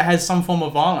movie that has some form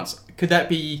of violence could that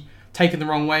be taken the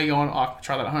wrong way? Going, I'll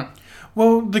try that at home.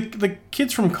 Well, the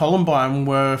kids from Columbine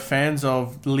were fans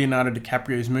of Leonardo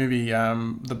DiCaprio's movie,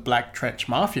 The Black Trench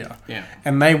Mafia. Yeah.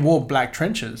 And they wore black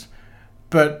trenches.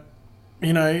 But,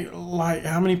 you know, like,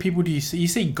 how many people do you see? You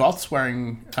see goths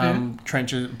wearing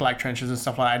trenches, black trenches and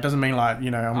stuff like that. It doesn't mean, like, you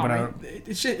know, I'm going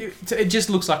to... It just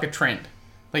looks like a trend.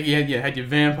 Like, you had your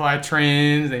vampire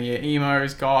trends, and your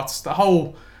emos, goths, the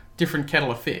whole different kettle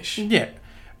of fish. Yeah.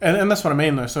 And that's what I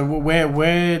mean, though. So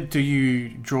where do you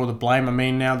draw the blame? I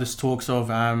mean, now there's talks of,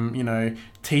 you know,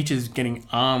 teachers getting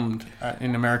armed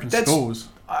in American schools.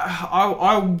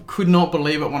 I could not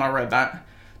believe it when I read that.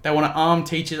 They want to arm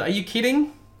teachers. Are you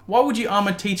kidding? Why would you arm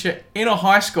a teacher in a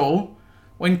high school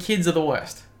when kids are the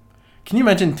worst? Can you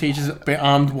imagine teachers being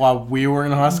armed while we were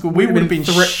in high school? We would have been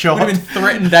shot. We would have been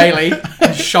threatened daily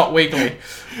and shot weekly.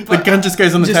 The gun just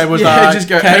goes on the table. Just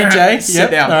go, KJ, sit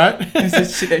down. All right.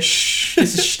 Sit there. Shh.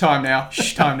 This is time now.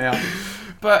 Shh, time now.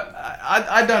 But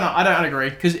I don't know. I don't agree,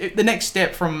 because the next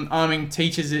step from arming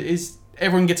teachers is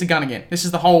everyone gets a gun again. This is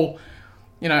the whole,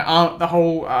 you know, the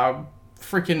whole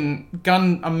freaking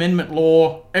gun amendment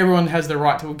law. Everyone has the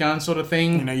right to a gun, sort of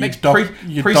thing. You know, priests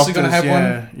are going to have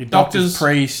one. Your doctors,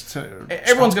 priests,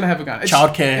 everyone's going to have a gun.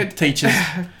 Childcare teachers.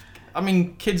 I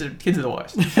mean, kids are the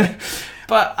worst.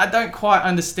 But I don't quite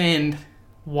understand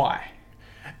why.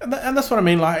 And that's what I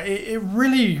mean. Like, it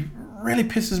really, really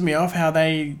pisses me off how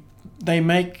they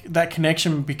make that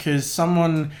connection, because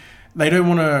they don't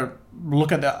want to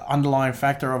look at the underlying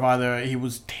factor of either he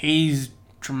was teased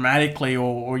dramatically,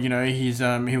 or you know,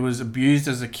 he was abused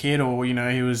as a kid, or you know,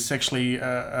 he was sexually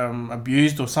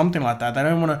abused or something like that. They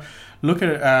don't want to look at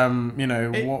it, you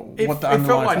know, what the underlying... It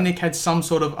felt like Nick had some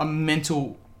sort of a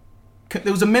mental...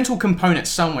 There was a mental component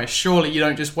somewhere. Surely you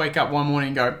don't just wake up one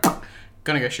morning and go,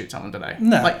 gonna go shoot someone today.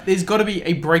 No. Like, there's got to be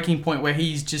a breaking point where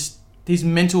his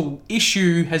mental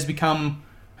issue has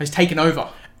taken over.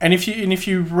 And if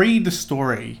you read the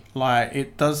story, like,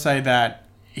 it does say that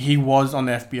he was on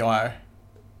the FBI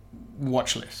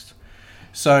watch list.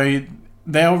 So you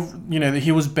know,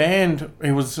 he was banned,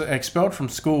 he was expelled from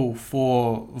school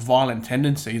for violent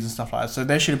tendencies and stuff like that. So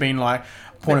there should have been, like,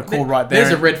 point of call right there.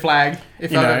 There's a red flag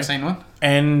if I've ever seen one.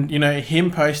 And, you know,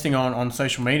 him posting on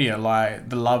social media, like,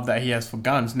 the love that he has for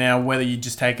guns. Now, whether you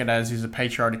just take it as he's a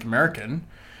patriotic American,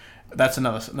 that's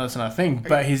another thing.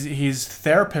 But his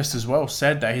therapist as well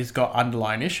said that he's got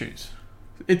underlying issues.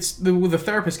 It's the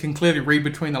therapist can clearly read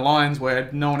between the lines where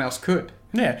no one else could.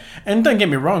 Yeah, and don't get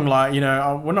me wrong, like, you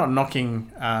know, we're not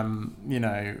knocking, you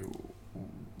know,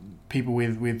 people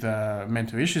with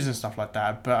mental issues and stuff like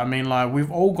that. But I mean, like, we've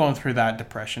all gone through that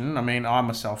depression. I mean, I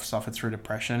myself suffered through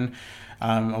depression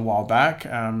a while back.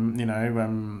 You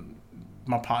know,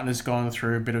 my partner's gone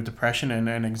through a bit of depression and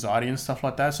anxiety and stuff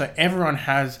like that. So everyone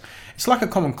has, it's like a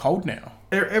common cold now.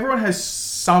 Everyone has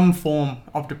some form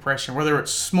of depression, whether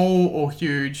it's small or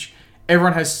huge.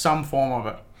 Everyone has some form of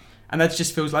it. And that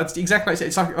just feels like, it's exactly like I said,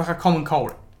 it's like a common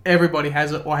cold. Everybody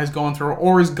has it, or has gone through it,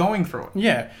 or is going through it.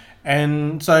 Yeah.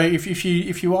 And so if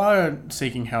you are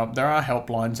seeking help, there are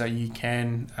helplines that you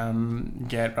can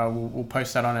get. We'll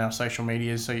post that on our social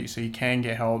medias, so you can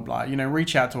get help. Like, you know,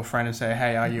 reach out to a friend and say,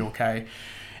 hey, are you okay?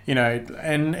 You know,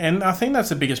 and I think that's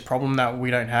the biggest problem that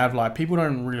we don't have. Like, people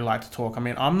don't really like to talk. I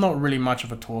mean, I'm not really much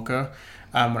of a talker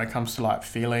when it comes to, like,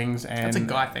 feelings. And it's a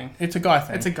guy thing. It's a guy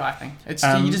thing. It's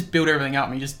you just build everything up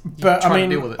and you try to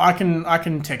deal with it. I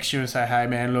can text you and say, hey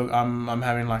man, look, I'm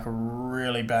having, like, a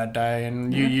really bad day,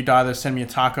 and you'd either send me a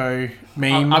taco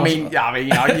meme. I mean, you know,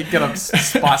 you gotta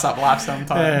spice up life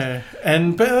sometimes. Yeah,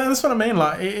 but that's what I mean.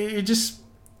 Like, it just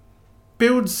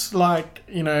builds, like,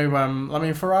 you know, I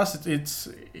mean, for us, it's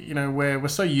you know, we're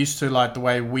so used to, like, the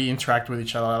way we interact with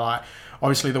each other. Like,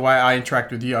 obviously, the way I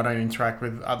interact with you, I don't interact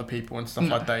with other people and stuff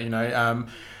like that. You know,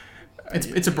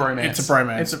 it's a bromance. It's a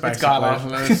bromance. It's guy love.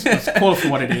 Let's call it for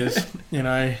what it is. You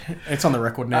know, it's on the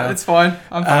record now. It's fine.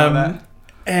 I'm fine with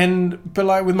that. But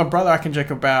like with my brother, I can joke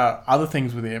about other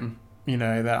things with him. You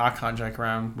know, that I can't joke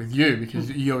around with you, because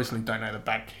you obviously don't know the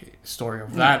back story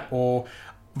of that, or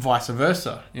vice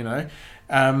versa. You know.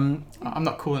 I'm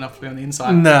not cool enough to be on the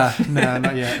inside. Nah,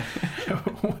 not yet.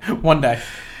 One day.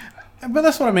 But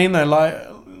that's what I mean, though. Like,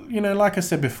 you know, like I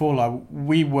said before, like,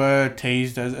 we were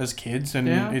teased as kids, and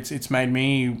it's made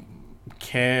me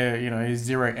care. You know,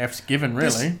 zero F's given,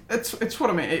 really. It's what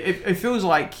I mean. It feels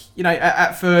like, you know,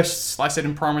 at first, like I said,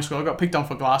 in primary school, I got picked on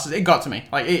for glasses. It got to me.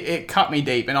 Like, it cut me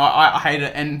deep, and I hated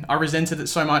it, and I resented it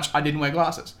so much I didn't wear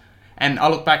glasses. And I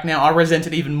look back now, I resent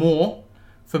it even more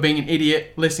for being an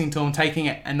idiot, listening to them, taking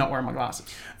it, and not wearing my glasses.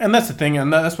 And that's the thing,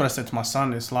 and that's what I said to my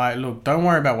son. It's like, look, don't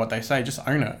worry about what they say, just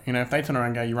own it. You know, if they turn around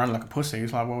and go, you run like a pussy,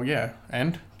 it's like, well, yeah,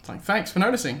 and? It's like, thanks for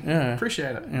noticing. Yeah.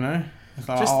 Appreciate it. You know? It's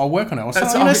like, I'll work on it. Or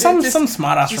some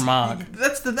smart ass remark.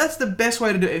 That's the best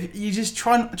way to do it. You just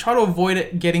try to avoid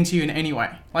it getting to you in any way.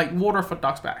 Like water a foot,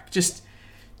 duck's back. Just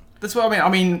that's what I mean. I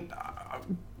mean,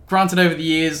 granted, over the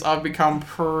years I've become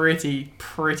pretty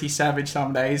savage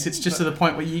some days. It's just to the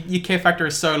point where your care factor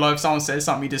is so low. If someone says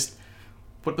something, you just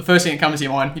put the first thing that comes to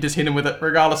your mind. You just hit them with it,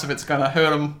 regardless if it's going to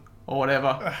hurt them or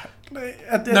whatever.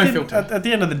 No filter. At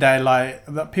the end of the day, like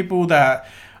the people that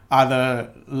either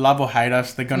love or hate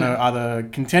us, they're going to either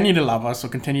continue to love us or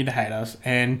continue to hate us.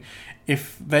 And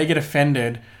if they get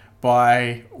offended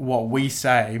by what we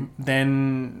say,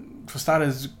 then for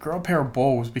starters, grow a pair of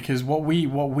balls, because what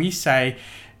we say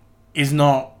is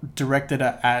not directed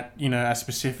at you know, a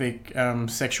specific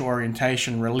sexual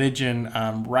orientation, religion,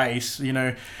 race, you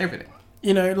know, everything.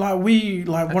 You know,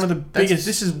 one of the biggest.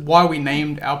 This is why we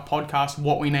named our podcast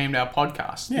what we named our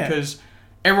podcast. Yeah. Because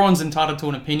everyone's entitled to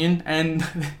an opinion, and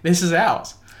this is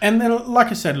ours. And then, like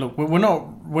I said, look, we're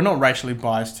not racially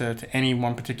biased to any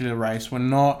one particular race.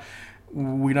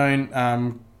 We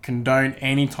don't condone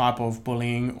any type of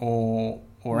bullying or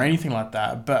anything like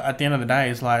that. But at the end of the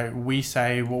day, it's like we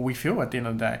say what we feel at the end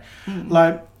of the day.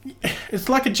 Like, it's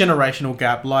like a generational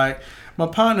gap. Like, my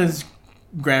partner's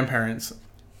grandparents,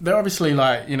 they're obviously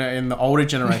like, you know, in the older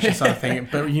generation sort of thing.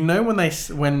 But you know,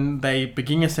 when they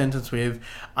begin a sentence with,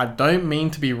 "I don't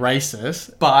mean to be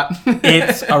racist," but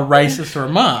it's a racist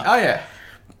remark. Oh yeah.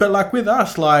 But like with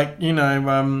us, like, you know,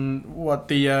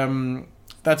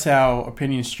 that's our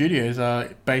opinion studios are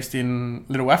based in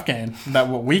Little Afghan. That's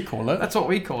what we call it. That's what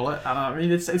we call it. I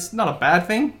mean, it's not a bad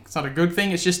thing. It's not a good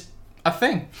thing. It's just a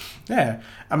thing. Yeah.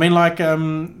 I mean, like,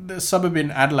 the suburb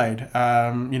in Adelaide,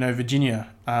 you know, Virginia,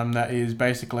 that is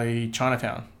basically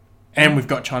Chinatown. And we've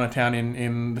got Chinatown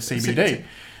in the CBD.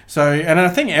 So, and I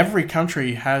think every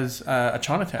country has a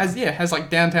Chinatown. Has like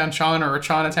downtown China or a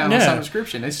Chinatown of some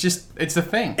description. It's a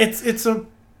thing. It's a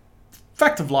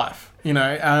fact of life, you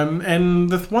know. And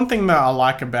the one thing that I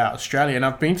like about Australia, and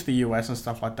I've been to the US and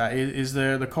stuff like that, is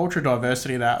the cultural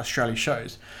diversity that Australia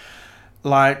shows.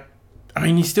 Like, I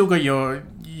mean, you still got your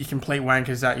complete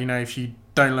wankers that, you know, if you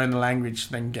don't learn the language,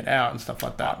 then get out and stuff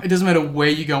like that. It doesn't matter where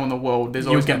you go in the world, there's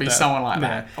always going to be someone like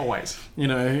that. Always. You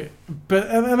know, but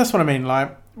and that's what I mean.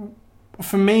 Like,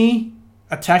 for me,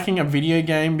 attacking a video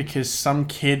game because some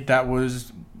kid that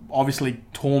was obviously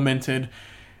tormented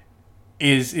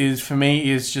is for me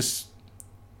is just,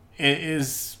 it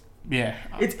is, yeah.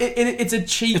 It's a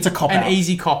cheap, it's a cop out. An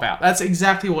easy cop out. That's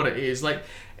exactly what it is. Like,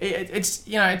 it's,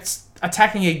 you know, it's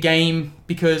attacking a game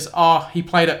because, he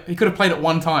could have played it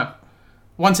one time.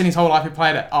 Once in his whole life he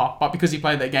played it. But because he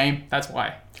played that game, that's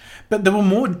why. But there were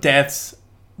more deaths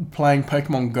playing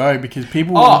Pokemon Go because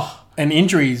people and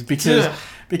injuries because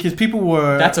people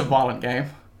were. That's a violent game.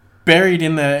 Buried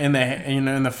in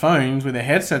the phones with their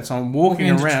headsets on, walking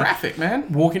into around traffic, man.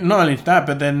 Not only that,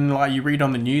 but then like you read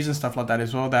on the news and stuff like that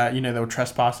as well that, you know, they were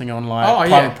trespassing on like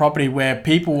private property where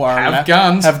people have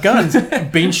guns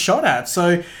being shot at.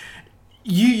 So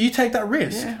you take that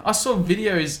risk. Yeah, I saw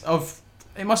videos of,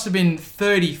 it must have been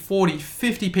 30, 40,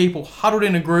 50 people huddled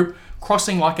in a group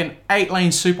crossing like an 8-lane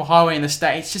superhighway in the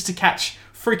States just to catch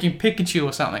freaking Pikachu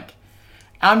or something.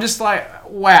 I'm just like,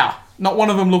 wow. Not one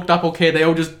of them looked up or cared. They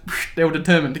were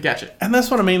determined to catch it. And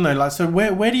that's what I mean though. Like, so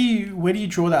where do you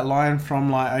draw that line from?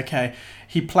 Like, okay,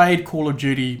 he played Call of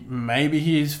Duty. Maybe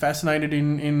he's fascinated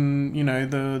in you know,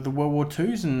 the World War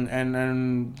IIs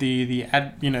and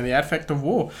the affect of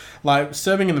war. Like,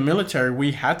 serving in the military,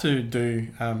 we had to do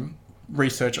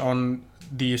research on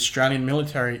the Australian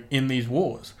military in these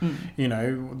wars. You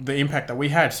know, the impact that we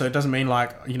had. So it doesn't mean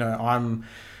like, you know, I'm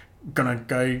gonna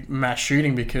go mass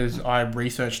shooting because I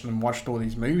researched and watched all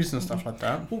these movies and stuff like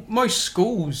that. Well, most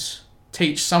schools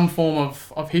teach some form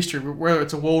of history, whether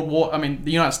it's a world war. I mean,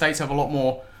 the United States have a lot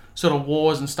more sort of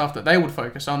wars and stuff that they would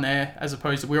focus on there, as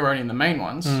opposed to we were only in the main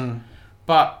ones.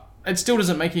 But it still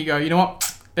doesn't make you go, you know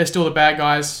what, they're still the bad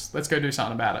guys, let's go do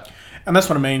something about it. And that's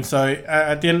what I mean. So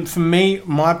at the end, for me,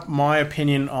 my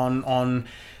opinion on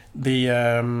the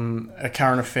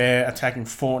current affair attacking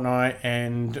Fortnite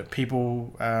and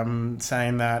people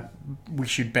saying that we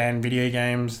should ban video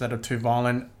games that are too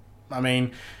violent. I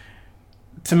mean,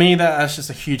 to me that's just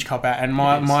a huge cop out. And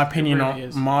my opinion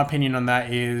on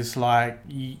that is like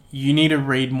you need to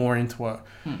read more into it.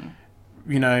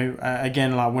 You know,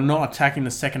 again, like, we're not attacking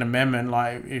the Second Amendment.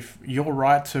 Like, if you're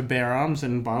right to bear arms,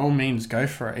 then by all means go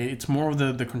for it. It's more of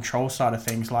the control side of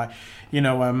things. Like, you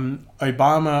know,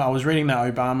 Obama, I was reading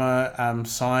that Obama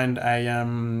signed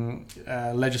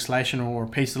a legislation or a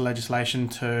piece of legislation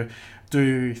to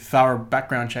do thorough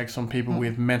background checks on people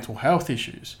with mental health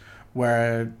issues,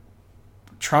 where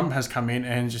Trump has come in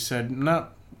and just said, no,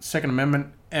 Second Amendment,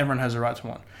 everyone has a right to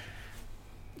one.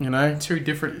 You know?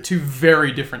 Two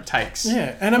very different takes.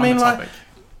 Yeah, and I mean, like,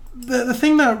 the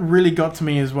thing that really got to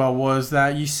me as well was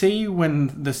that you see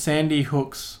when the Sandy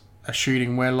Hooks are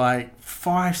shooting where, like,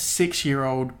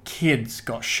 5-6-year-old kids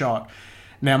got shot.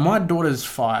 Now, my daughter's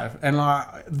 5, and,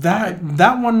 like,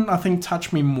 that one, I think,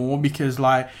 touched me more because,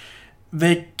 like,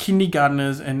 they're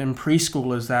kindergartners and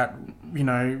preschoolers that, you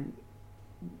know,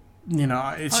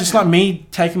 it's just like me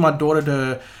taking my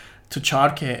daughter to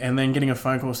childcare and then getting a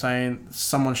phone call saying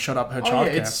someone shut up her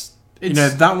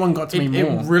childcare. That one got to me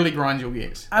more. It really grinds your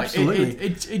gears. Absolutely.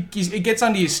 Like, it gets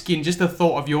under your skin, just the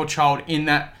thought of your child in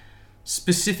that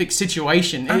specific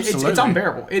situation. It's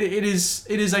unbearable. It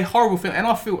is a horrible feeling. And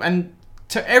I feel, and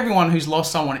to everyone who's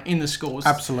lost someone in the schools.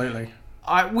 Absolutely.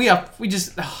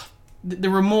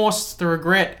 The remorse, the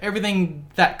regret, everything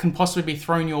that can possibly be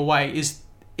thrown your way is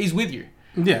with you.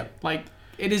 Yeah. Like,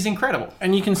 it is incredible.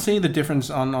 And you can see the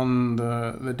difference on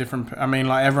the different... I mean,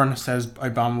 like, everyone says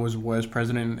Obama was the worst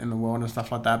president in the world and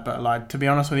stuff like that. But, like, to be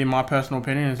honest with you, my personal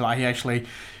opinion is, like, he actually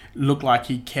looked like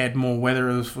he cared more, whether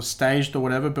it was for staged or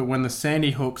whatever. But when the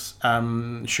Sandy Hooks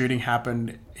shooting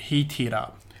happened, he teared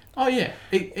up. Oh, yeah.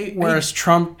 Whereas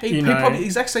Trump, he probably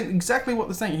exactly what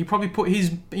they're saying. He probably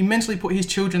mentally put his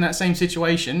children in that same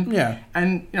situation. Yeah.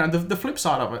 And, the flip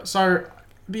side of it. So,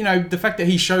 the fact that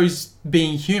he shows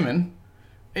being human...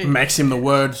 It makes him the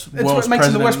worst president. Makes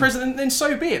him the worst president, then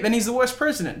so be it. Then he's the worst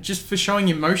president, just for showing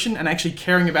emotion and actually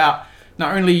caring about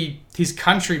not only his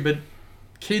country, but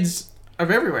kids of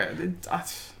everywhere.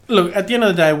 Look, at the end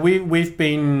of the day, we've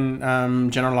been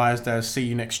generalized as see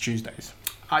you next Tuesdays.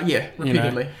 Yeah,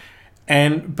 repeatedly.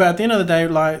 But at the end of the day,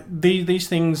 like, these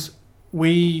things,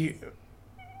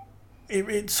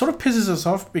 it sort of pisses us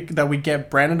off that we get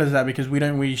branded as that because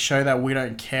we show that we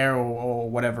don't care or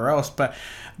whatever else. But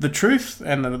the truth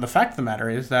and the fact of the matter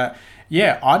is that,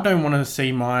 yeah, I don't want to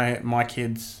see my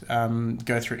kids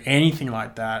go through anything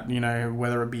like that,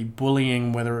 whether it be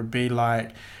bullying, whether it be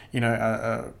like,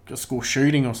 a school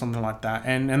shooting or something like that.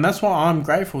 And that's why I'm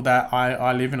grateful that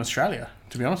I live in Australia,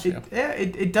 to be honest with you. Yeah,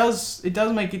 it does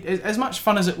make it as much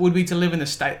fun as it would be to live in the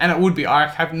state. And it would be. I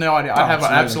have no idea. I'd have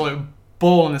an absolute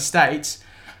ball in the States.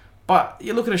 But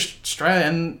you look at Australia,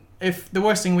 and if the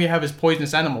worst thing we have is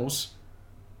poisonous animals,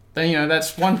 then,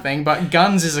 that's one thing. But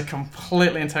guns is a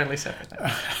completely and totally separate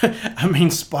thing. I mean,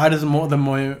 spiders are the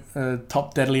more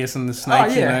top deadliest and the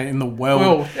snakes in the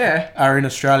world are in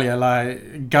Australia.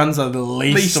 Like, guns are the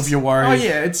least of your worries. Oh,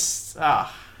 yeah. It's... I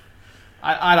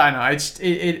don't know.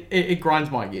 It grinds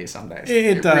my gears some days.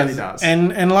 It does. Really does.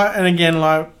 And again,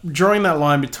 like, drawing that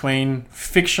line between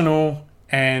fictional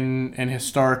and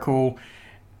historical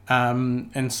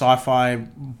and sci-fi,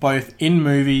 both in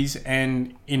movies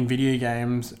and in video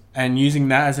games, and using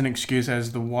that as an excuse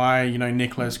as to why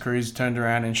Nicholas Cruz turned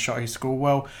around and shot his school.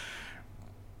 Well,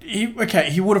 he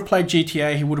would have played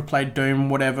GTA, he would have played Doom,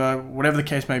 whatever the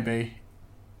case may be.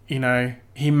 He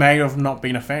may have not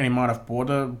been a fan. He might have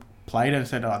played it and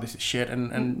said, "Oh, this is shit,"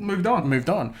 and moved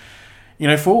on.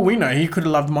 For all we know, he could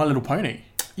have loved My Little Pony.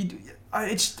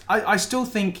 I still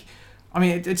think. I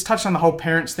mean, it's touched on the whole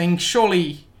parents thing.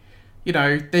 Surely,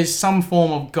 there's some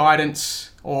form of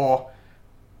guidance or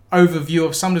overview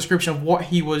of some description of what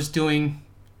he was doing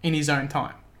in his own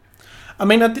time. I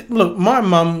mean, look, my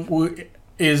mum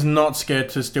is not scared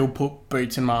to still put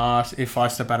boots in my ass if I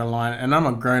step out of line, and I'm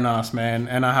a grown ass man,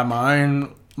 and I have my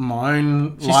own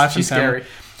life. She's scary.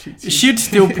 She'd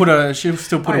still put a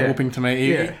whooping to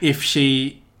me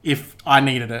if I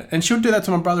needed it, and she'll do that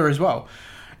to my brother as well.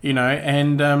 And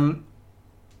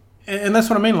that's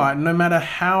what I mean. Like, no matter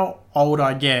how old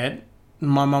I get,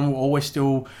 my mum will always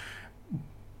still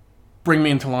bring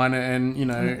me into line, and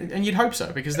And you'd hope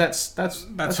so, because that's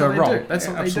her role. That's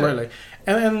what absolutely. they do.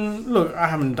 And look, I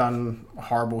haven't done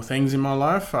horrible things in my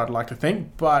life, I'd like to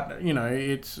think, but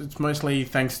it's mostly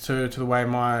thanks to the way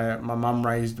my mum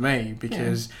raised me,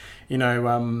 because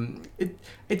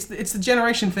it's the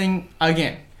generation thing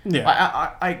again.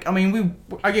 Yeah. I mean, we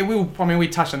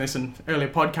touched on this in earlier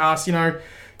podcasts. You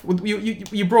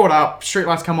brought up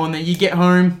streetlights come on, then you get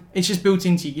home, it's just built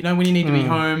into you. When you need to be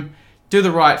home, do the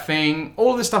right thing.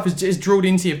 All of this stuff is just drilled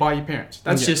into you by your parents.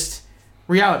 That's just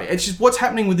reality. It's just what's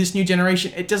happening with this new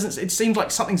generation. It seems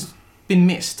like something's been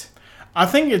missed. I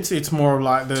think it's more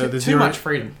like the too much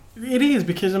freedom. It is,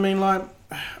 because I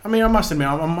must admit,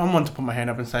 I'm one to put my hand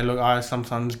up and say, look, I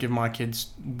sometimes give my kids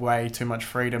way too much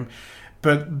freedom,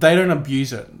 but they don't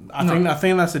abuse it. I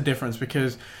think that's the difference,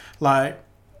 because like,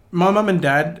 my mum and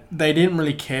dad, they didn't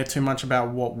really care too much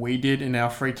about what we did in our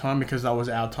free time, because that was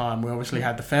our time. We obviously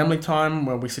had the family time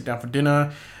where we sit down for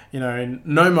dinner,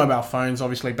 no mobile phones,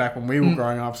 obviously, back when we were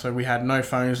growing up. So we had no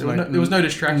phones. There was no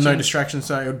distractions. No distractions.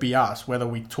 So it would be us. Whether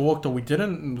we talked or we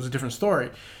didn't, it was a different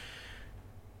story.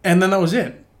 And then that was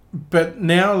it. But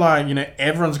now,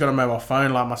 everyone's got a mobile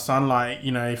phone. Like my son,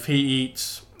 if he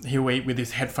eats, he'll eat with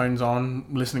his headphones on,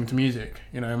 listening to music.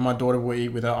 My daughter will eat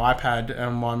with her iPad,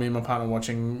 and while me and my partner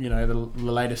watching, the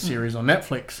latest series on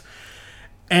Netflix.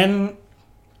 And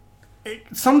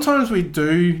sometimes we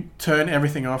do turn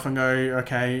everything off and go,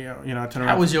 okay, turn around.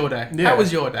 How was your day? Yeah. How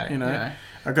was your day?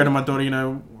 I go to my daughter,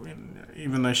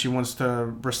 even though she wants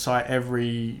to recite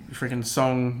every freaking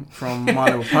song from My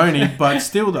Little Pony, but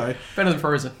still though. Better than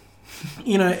Frozen.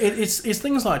 It's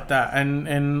things like that.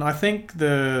 And I think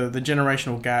the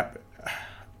generational gap,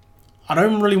 I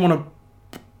don't really want to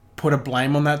put a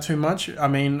blame on that too much. I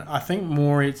mean, I think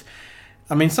more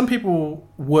some people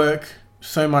work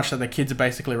so much that their kids are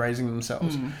basically raising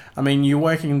themselves. I mean, you're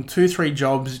working 2-3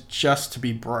 jobs just to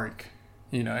be broke,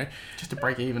 Just to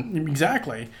break even.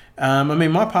 Exactly.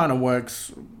 My partner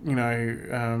works,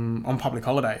 on public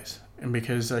holidays, and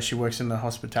because she works in the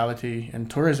hospitality and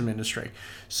tourism industry.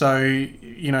 So,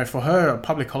 for her, a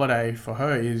public holiday for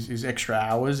her is extra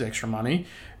hours, extra money,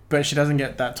 but she doesn't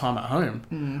get that time at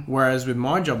home. Whereas with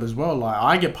my job as well,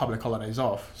 I get public holidays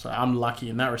off. So I'm lucky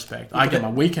in that respect. I get my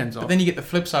weekends off. But then you get the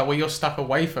flip side where you're stuck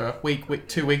away for a week,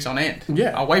 2 weeks on end.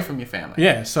 Yeah. Away from your family.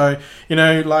 Yeah. So,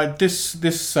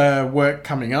 this work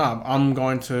coming up, I'm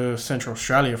going to Central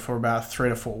Australia for about 3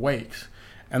 to 4 weeks.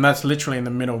 And that's literally in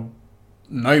the middle of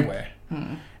nowhere.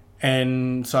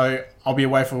 And so I'll be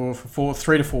away for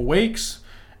 3 to 4 weeks,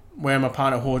 where my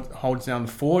partner holds down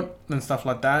the fort and stuff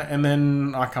like that. And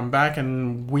then I come back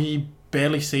and we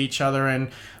barely see each other. And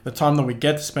the time that we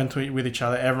get to spend with each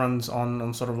other, everyone's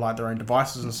on sort of like their own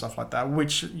devices and stuff like that,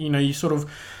 which, you sort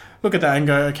of look at that and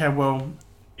go, okay, well,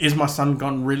 is my son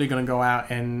really going to go out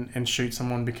and shoot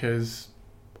someone because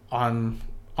I'm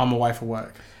away for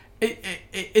work?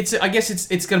 I guess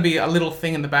it's going to be a little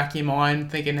thing in the back of your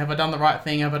mind, thinking, have I done the right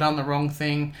thing? Have I done the wrong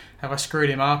thing? Have I screwed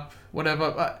him up?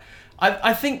 Whatever. But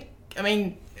I think,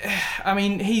 he's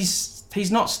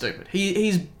not stupid.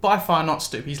 He's by far not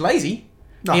stupid. He's lazy.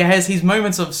 No. He has his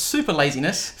moments of super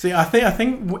laziness. See, I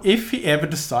think if he ever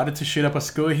decided to shoot up a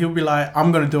school, he'll be like,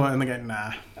 I'm going to do it. And they go,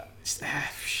 nah.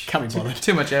 Can't be bothered.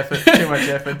 Too much effort.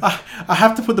 I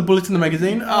have to put the bullets in the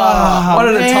magazine. One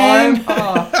at a time.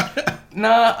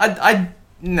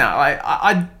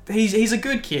 He's a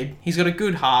good kid. He's got a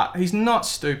good heart. He's not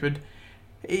stupid.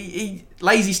 He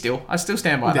lazy still. I still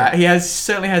stand by that. He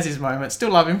certainly has his moments.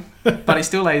 Still love him, but he's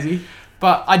still lazy.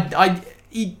 But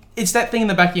it's that thing in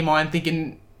the back of your mind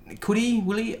thinking, could he?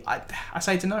 Will he? I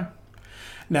say to no.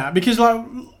 Nah, because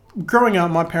growing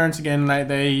up, my parents again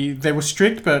they were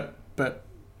strict, but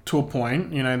to a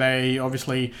point. They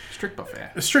obviously strict but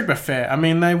fair. Strict but fair. I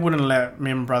mean, they wouldn't let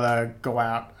me and my brother go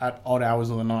out at odd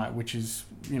hours of the night, which is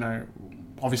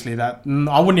obviously that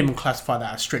I wouldn't even classify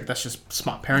that as strict. That's just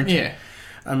smart parenting. Yeah.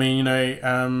 I mean, me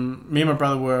and my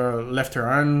brother were left to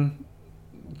our own,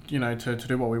 to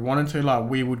do what we wanted to.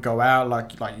 We would go out,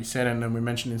 like you said, and then we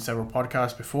mentioned in several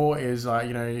podcasts before, is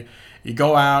you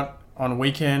go out on a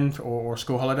weekend or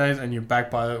school holidays and you're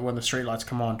back by when the street lights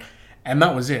come on. And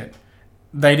that was it.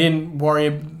 They didn't worry.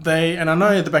 And I know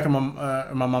at the back of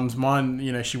my mum's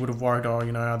mind, she would have worried,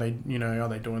 are they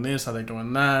doing this? Are they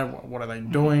doing that? What are they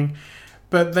doing?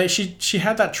 But she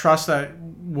had that trust that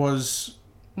was...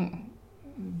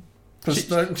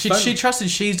 She trusted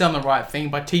she's done the right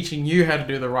thing by teaching you how to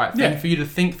do the right thing for you to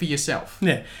think for yourself.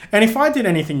 Yeah. And if I did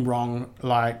anything wrong,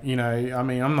 I'm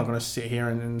not going to sit here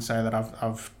and say that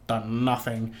I've done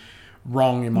nothing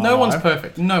wrong in my life. No one's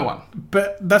perfect. No one.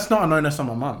 But that's not an onus on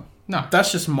my mum. No.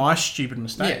 That's just my stupid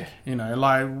mistake.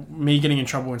 Yeah. Me getting in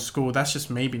trouble in school, that's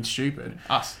just me being stupid.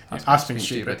 Us being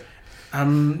stupid.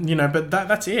 But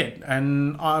that's it.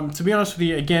 And to be honest with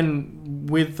you, again,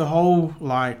 with the whole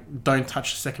don't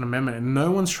touch the Second Amendment, and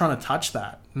no one's trying to touch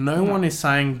that. No one is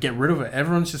saying get rid of it.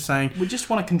 Everyone's just saying we just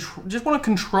want to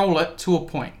control it to a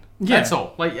point. Yeah. That's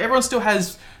all. Everyone still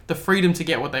has the freedom to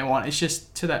get what they want. It's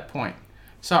just to that point.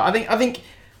 So I think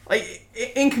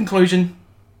in conclusion,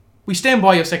 we stand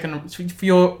by for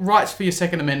your rights for your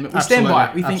Second Amendment. We stand by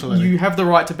it. We think you have the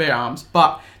right to bear arms,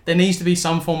 but there needs to be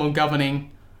some form of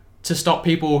governing to stop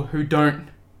people who don't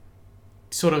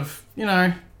sort of,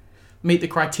 meet the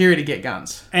criteria to get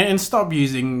guns. And stop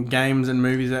using games and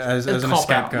movies as an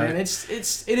scapegoat. Man. It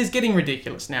is getting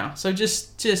ridiculous now. So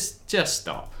just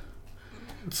stop.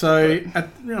 So, at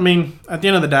the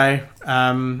end of the day,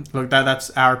 look,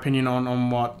 that's our opinion on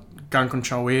what gun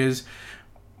control is.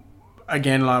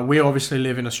 Again, we obviously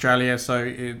live in Australia, so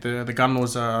the gun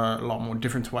laws are a lot more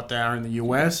different to what they are in the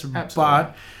US. Absolutely.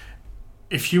 But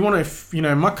if you want to, you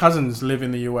know, my cousins live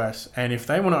in the US, and if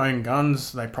they want to own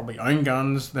guns, they probably own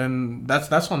guns. Then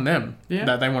that's on them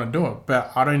that they want to do it.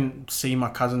 But I don't see my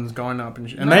cousins going up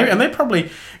and they probably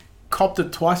copped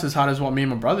it twice as hard as what me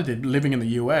and my brother did living in the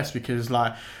US, because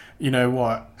like, you know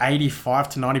what, 85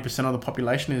 to 90% of the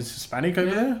population is Hispanic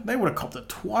over there. They would have copped it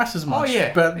twice as much. Oh,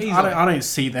 yeah. But I don't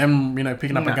see them, you know,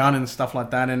 picking up a gun and stuff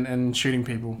like that and shooting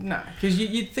people. No, because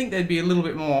you'd think they'd be a little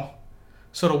bit more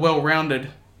sort of well-rounded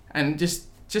and just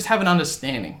have an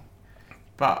understanding.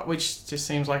 But which just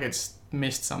seems like it's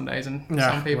missed some days and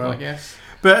some people, I guess.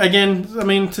 But again, I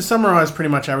mean, to summarize pretty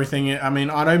much everything, I mean,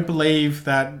 I don't believe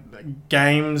that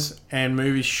games and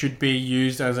movies should be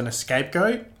used as an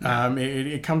scapegoat.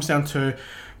 It comes down to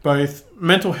both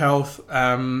mental health,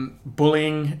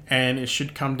 bullying, and it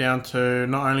should come down to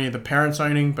not only the parents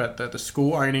owning, but the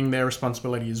school owning their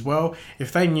responsibility as well.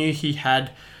 If they knew he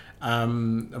had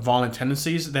violent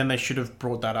tendencies, then they should have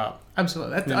brought that up.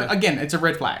 Absolutely. Again, it's a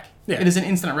red flag. Yeah. It is an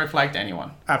instant red flag to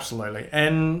anyone. Absolutely.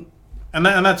 And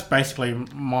that's basically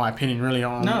my opinion, really, you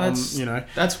know.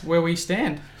 That's where we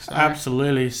stand. So.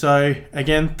 Absolutely. So,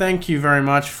 again, thank you very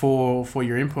much for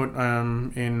your input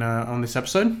on this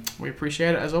episode. We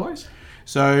appreciate it, as always.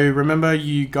 So, remember,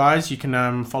 you guys, you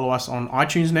can follow us on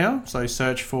iTunes now. So,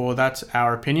 search for That's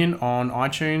Our Opinion on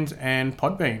iTunes and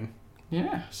Podbean.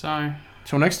 Yeah, so...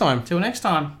 Till next time.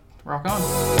 Rock on.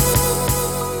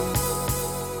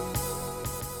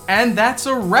 And that's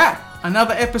a wrap.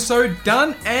 Another episode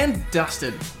done and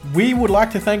dusted. We would like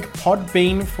to thank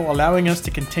Podbean for allowing us to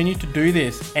continue to do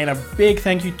this. And a big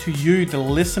thank you to you, the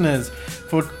listeners,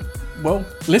 for,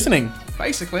 listening.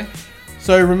 Basically.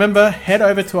 So remember, head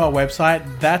over to our website,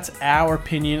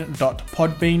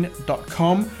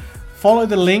 that'souropinion.podbean.com. Follow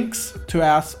the links to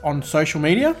us on social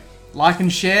media. Like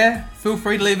and share. Feel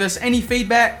free to leave us any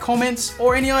feedback, comments,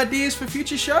 or any ideas for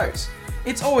future shows.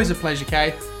 It's always a pleasure,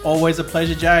 Kay. Always a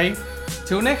pleasure, Jay.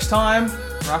 Till next time,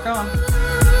 rock on.